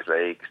Champions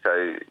League,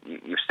 so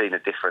you've seen a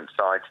different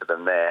side to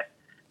them there.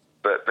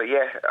 But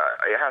yeah,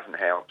 it hasn't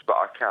helped. But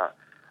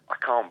I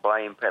can't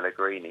blame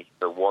Pellegrini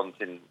for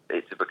wanting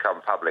it to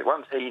become public.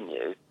 Once he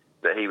knew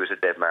that he was a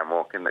dead man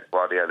walking, that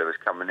Guardiola was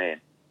coming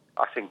in,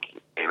 I think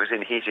it was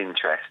in his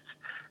interest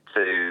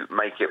to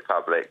make it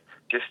public,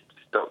 just to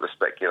stop the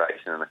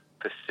speculation and the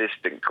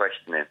persistent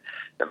questioning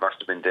that must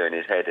have been doing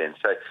his head in.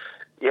 So,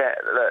 yeah,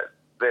 look,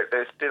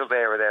 they're still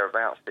there or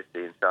thereabouts,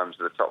 City, in terms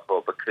of the top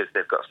four because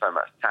they've got so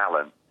much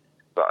talent.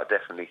 But I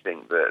definitely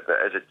think that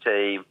as a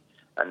team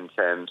and in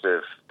terms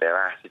of their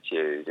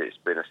attitude, it's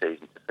been a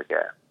season to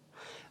forget.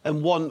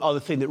 And one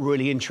other thing that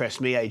really interests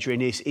me,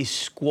 Adrian, is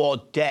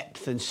squad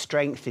depth and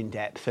strength in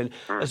depth. And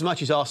as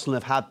much as Arsenal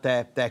have had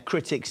their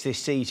critics this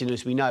season,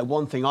 as we know,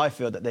 one thing I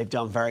feel that they've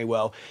done very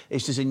well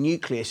is there's a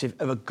nucleus of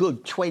a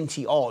good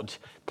 20-odd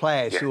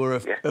players who are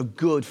of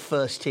good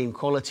first-team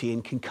quality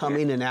and can come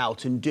in and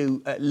out and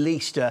do at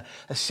least a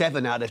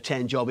 7 out of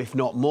 10 job, if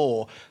not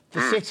more.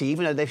 For City,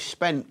 even though they've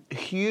spent a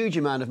huge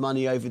amount of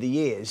money over the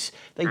years,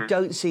 they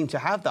don't seem to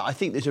have that. I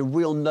think there's a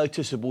real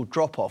noticeable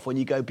drop-off when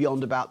you go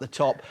beyond about the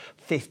top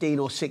 15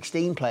 or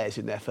 16 players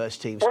in their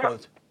first-team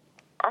squad.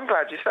 I'm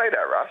glad you say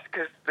that, Russ,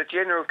 because the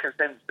general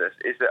consensus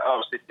is that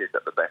City has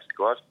got the best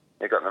squad.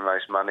 They've got the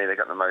most money, they've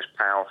got the most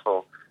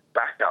powerful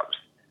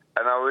backups.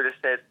 And I would have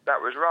said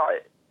that was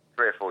right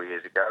 3 or 4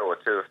 years ago, or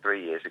 2 or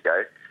 3 years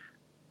ago.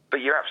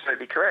 But you're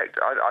absolutely correct.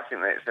 I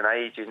think that it's an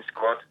ageing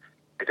squad.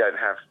 They don't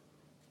have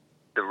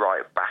the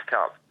right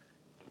backup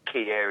in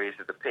key areas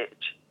of the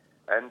pitch.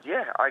 And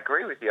yeah, I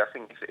agree with you. I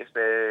think if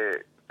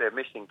they're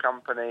missing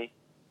company,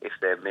 if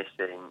they're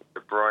missing De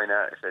Bruyne,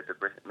 if they're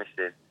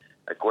missing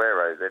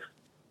Aguero,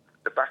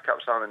 the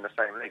backups aren't in the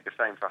same league. The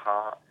same for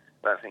Hart.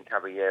 I don't think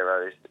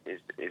Caballero is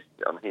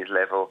on his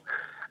level.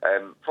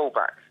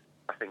 Fullbacks,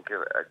 I think,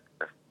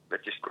 they're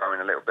just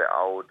growing a little bit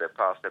old. They're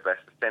past their best.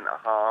 The centre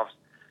halves,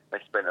 they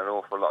spent an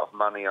awful lot of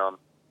money on,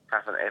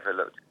 haven't ever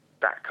looked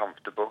that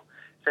comfortable.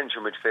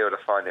 Central midfield,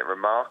 I find it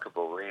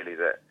remarkable, really,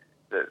 that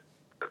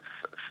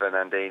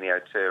Fernandinho,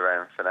 Touré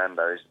and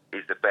Fernando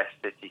is the best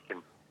City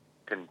can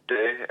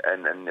do,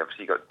 and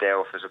obviously you've got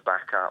Delph as a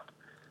backup.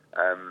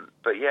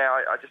 But yeah,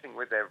 I just think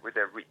with their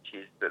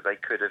riches that they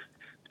could have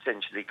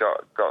potentially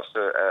got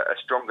a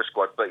stronger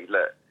squad. But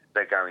look,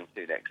 they're going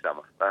to next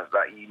summer.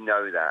 That you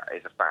know that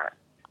is a fact.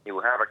 He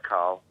will have a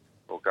Carl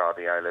or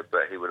Guardiola,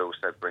 but he will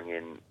also bring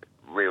in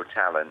real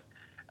talent,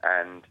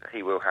 and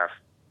he will have,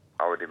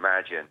 I would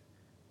imagine,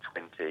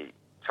 20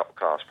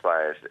 top-class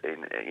players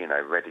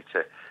ready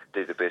to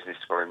do the business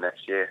for him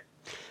next year.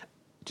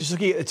 Just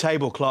looking at the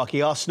table,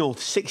 Clarkey, Arsenal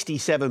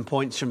 67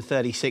 points from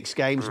 36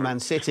 games.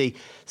 Man City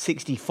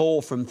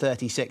 64 from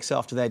 36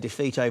 after their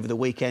defeat over the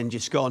weekend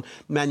just gone.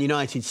 Man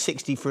United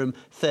 60 from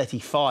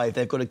 35.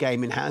 They've got a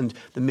game in hand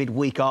the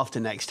midweek after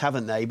next,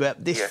 haven't they?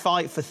 But this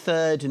fight for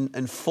third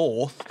and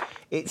fourth,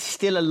 it's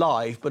still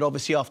alive. But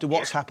obviously after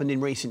what's happened in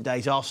recent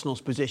days,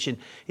 Arsenal's position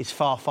is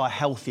far, far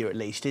healthier at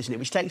least, isn't it?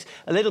 Which takes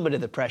a little bit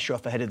of the pressure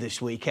off ahead of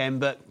this weekend,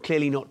 but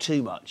clearly not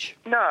too much.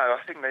 No, I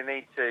think they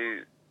need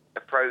to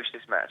approach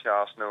this match,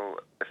 Arsenal,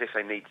 as if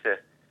they need to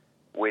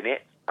win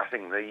it. I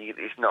think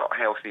it's not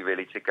healthy,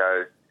 really, to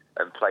go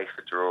and play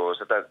for draws.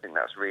 I don't think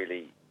that's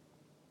really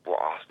what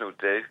Arsenal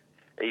do,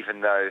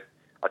 even though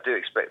I do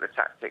expect the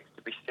tactics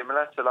to be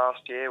similar to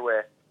last year,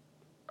 where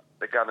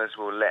the Gunners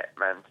will let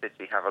Man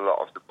City have a lot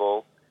of the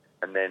ball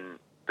and then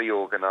be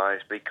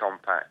organised, be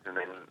compact, and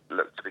then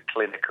look to be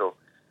clinical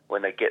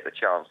when they get the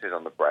chances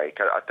on the break.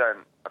 I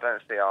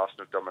don't see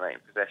Arsenal dominating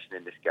possession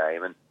in this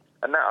game, and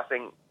that, I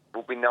think,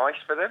 will be nice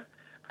for them,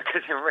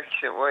 because in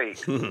recent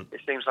weeks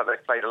it seems like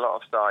they've played a lot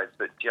of sides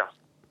that just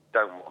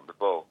don't want the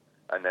ball,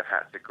 and they've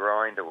had to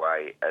grind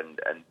away and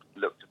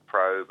look to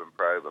probe and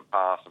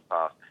pass,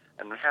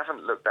 and they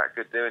haven't looked that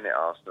good doing it,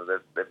 Arsenal.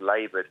 They've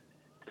laboured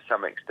to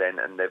some extent,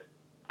 and they've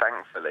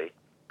thankfully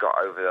got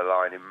over the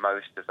line in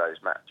most of those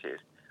matches.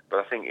 But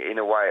I think in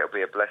a way it'll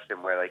be a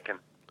blessing where they can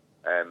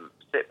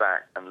sit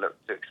back and look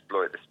to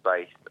exploit the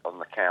space on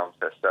the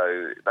counter.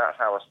 So that's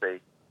how I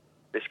see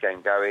this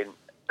game going.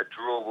 A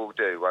draw will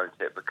do, won't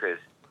it? Because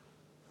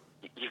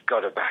you've got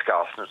to back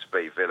Arsenal to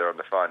beat Villa on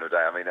the final day.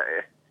 I mean,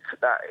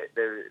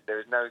 there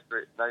is no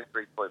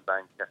 3-point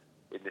banker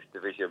in this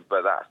division,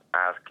 but that's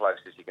as close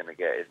as you're going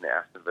to get, isn't it?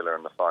 Aston Villa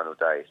on the final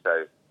day.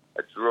 So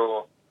a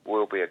draw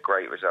will be a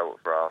great result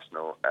for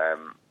Arsenal,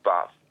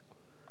 but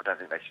I don't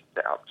think they should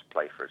set up to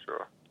play for a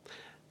draw.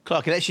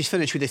 Clark, let's just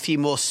finish with a few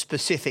more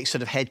specific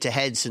sort of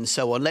head-to-heads and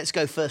so on. Let's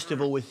go first of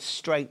all with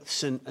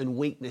strengths and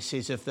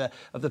weaknesses of the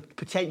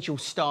potential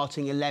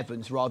starting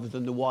 11s rather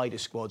than the wider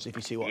squads, if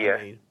you see what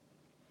I mean.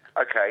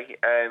 Okay.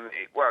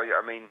 Well,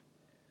 I mean,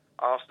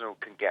 Arsenal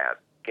can get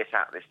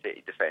at this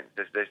City defence.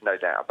 There's no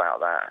doubt about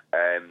that.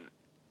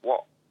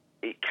 What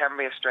it can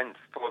be a strength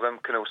for them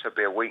can also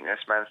be a weakness,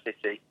 Man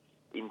City,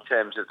 in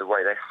terms of the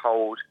way they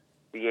hold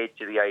the edge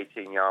of the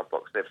 18-yard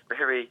box. They're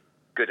very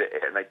good at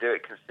it, and they do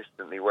it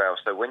consistently well.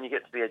 So when you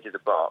get to the edge of the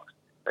box,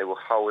 they will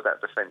hold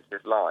that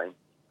defensive line,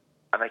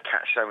 and they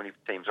catch so many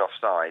teams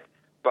offside.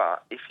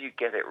 But if you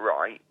get it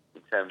right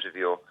in terms of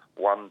your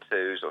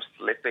 1-2s or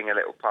slipping a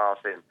little pass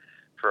in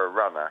for a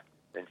runner,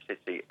 then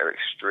City are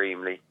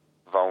extremely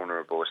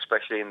vulnerable,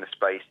 especially in the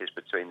spaces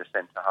between the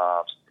centre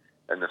halves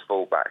and the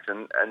fullbacks.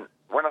 And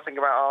when I think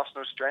about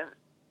Arsenal's strength,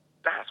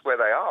 that's where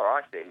they are,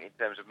 I think, in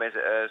terms of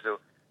Mesut Ozil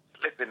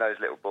slipping those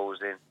little balls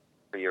in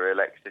for your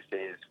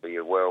Alexises, for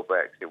your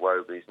Welbecks, your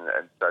Wobys,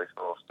 and so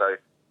forth. So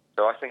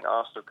I think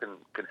Arsenal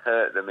can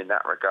hurt them in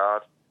that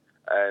regard.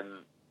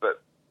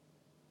 But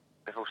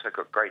they've also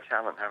got great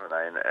talent, haven't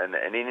they?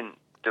 And in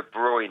De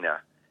Bruyne,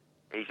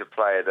 he's a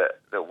player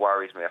that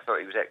worries me. I thought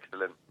he was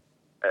excellent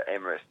at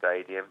Emirates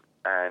Stadium.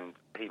 and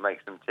he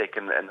makes them tick,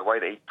 and the way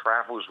that he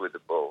travels with the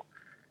ball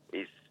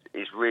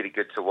is really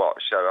good to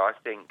watch. So I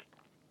think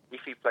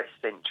if he plays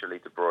centrally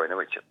De Bruyne,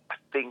 which I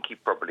think he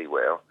probably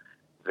will,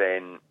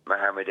 then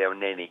Mohamed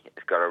El-Neni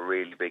has got a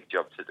really big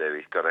job to do.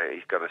 He's got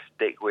to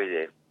stick with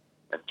him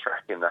and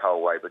track him the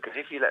whole way, because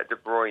if you let De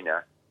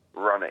Bruyne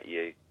run at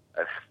you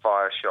and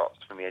fire shots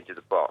from the edge of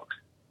the box,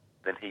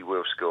 then he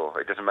will score.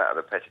 It doesn't matter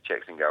that Petr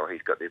Cech's in goal,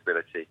 he's got the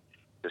ability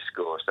to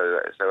score. So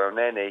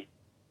El-Neni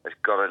has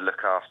got to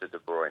look after De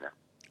Bruyne.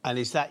 And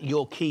is that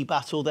your key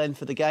battle then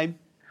for the game?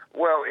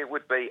 Well, it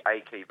would be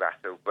a key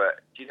battle, but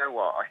do you know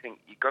what? I think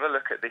you've got to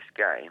look at this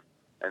game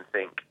and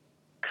think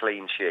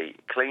clean sheet.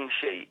 Clean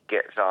sheet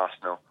gets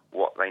Arsenal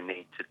what they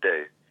need to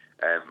do,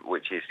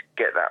 which is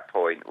get that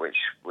point, which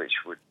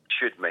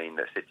should mean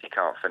that City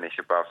can't finish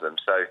above them.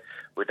 So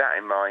with that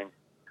in mind,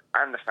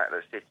 and the fact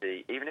that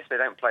City, even if they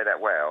don't play that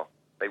well,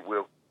 they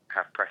will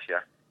have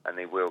pressure and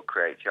they will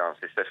create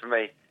chances. So for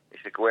me,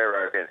 it's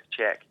Aguero against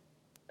Cech.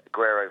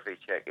 Aguero v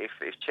Cech. If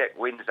Cech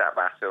wins that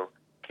battle,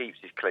 keeps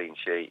his clean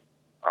sheet,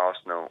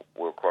 Arsenal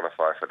will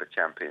qualify for the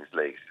Champions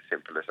League. It's as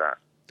simple as that.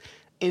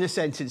 In a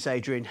sentence,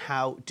 Adrian,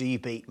 how do you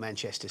beat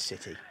Manchester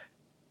City?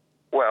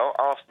 Well,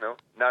 Arsenal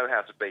know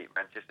how to beat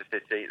Manchester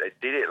City. They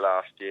did it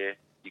last year.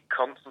 You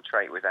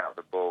concentrate without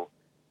the ball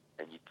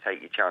and you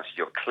take your chances.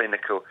 You're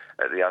clinical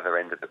at the other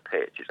end of the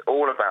pitch. It's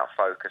all about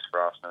focus for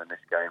Arsenal in this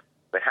game.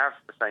 They have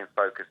the same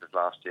focus as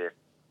last year.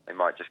 They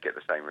might just get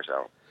the same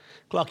result.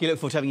 Clarky, look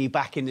forward to having you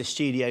back in the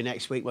studio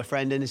next week, my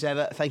friend. And as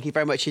ever, thank you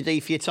very much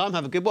indeed for your time.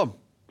 Have a good one.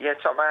 Yeah,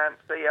 top man.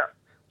 See ya.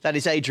 That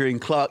is Adrian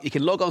Clarke. You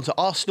can log on to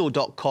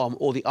arsenal.com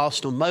or the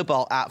Arsenal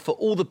mobile app for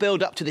all the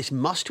build-up to this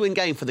must-win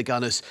game for the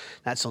Gunners.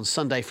 That's on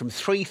Sunday from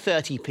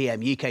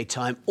 3:30pm UK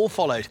time, all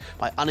followed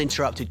by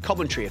uninterrupted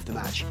commentary of the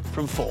match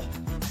from 4.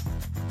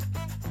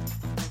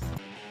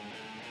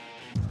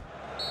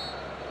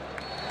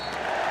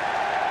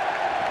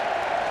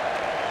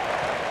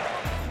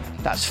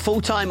 That's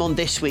full-time on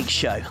this week's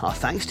show. Our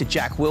thanks to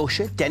Jack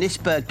Wilshere, Dennis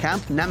Bergkamp,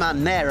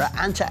 Naman Mehra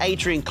and to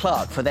Adrian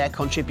Clarke for their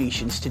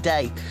contributions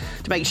today.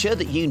 To make sure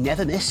that you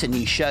never miss a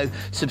new show,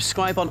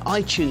 subscribe on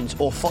iTunes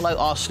or follow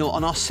Arsenal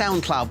on our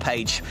SoundCloud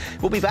page.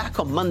 We'll be back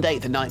on Monday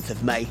the 9th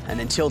of May,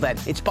 and until then,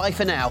 it's bye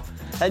for now,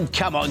 and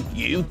come on,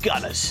 you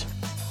Gunners.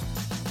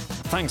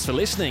 Thanks for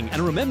listening,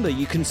 and remember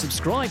you can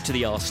subscribe to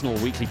the Arsenal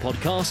Weekly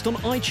Podcast on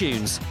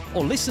iTunes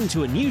or listen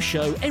to a new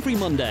show every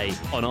Monday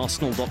on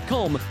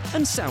arsenal.com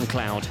and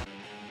SoundCloud.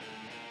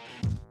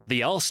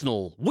 The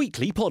Arsenal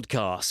Weekly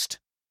Podcast.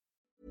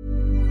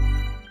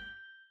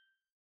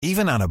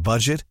 Even on a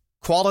budget,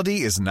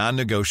 quality is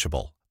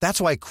non-negotiable. That's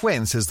why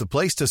Quince is the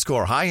place to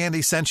score high-end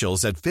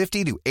essentials at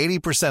 50 to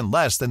 80%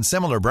 less than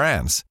similar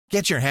brands.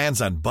 Get your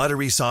hands on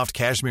buttery soft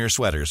cashmere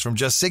sweaters from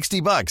just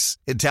 $60,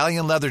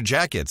 Italian leather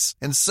jackets,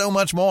 and so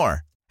much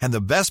more. And the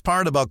best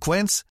part about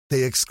Quince,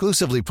 they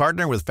exclusively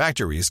partner with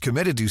factories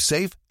committed to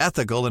safe,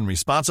 ethical, and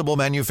responsible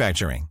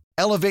manufacturing.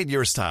 Elevate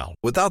your style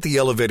without the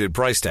elevated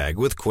price tag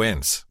with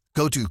Quince.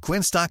 Go to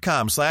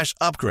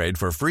quince.com/upgrade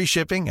for free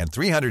shipping and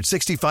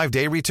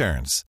 365-day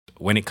returns.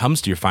 When it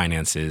comes to your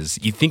finances,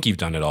 you think you've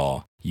done it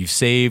all. You've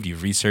saved,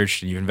 you've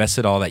researched, and you've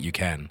invested all that you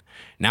can.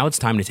 Now it's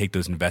time to take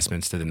those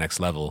investments to the next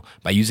level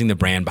by using the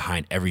brand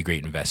behind every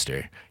great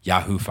investor,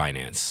 Yahoo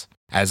Finance.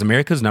 As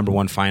America's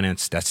 #1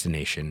 finance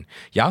destination,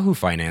 Yahoo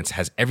Finance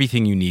has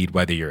everything you need,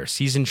 whether you're a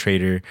seasoned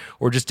trader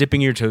or just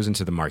dipping your toes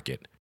into the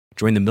market.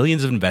 Join the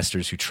millions of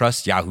investors who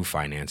trust Yahoo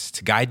Finance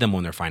to guide them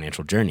on their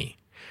financial journey.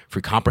 For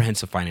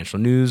comprehensive financial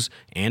news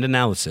and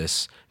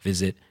analysis,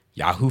 visit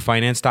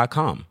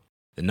yahoofinance.com,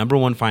 the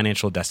 #1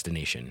 financial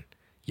destination,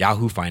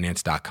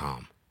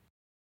 yahoofinance.com.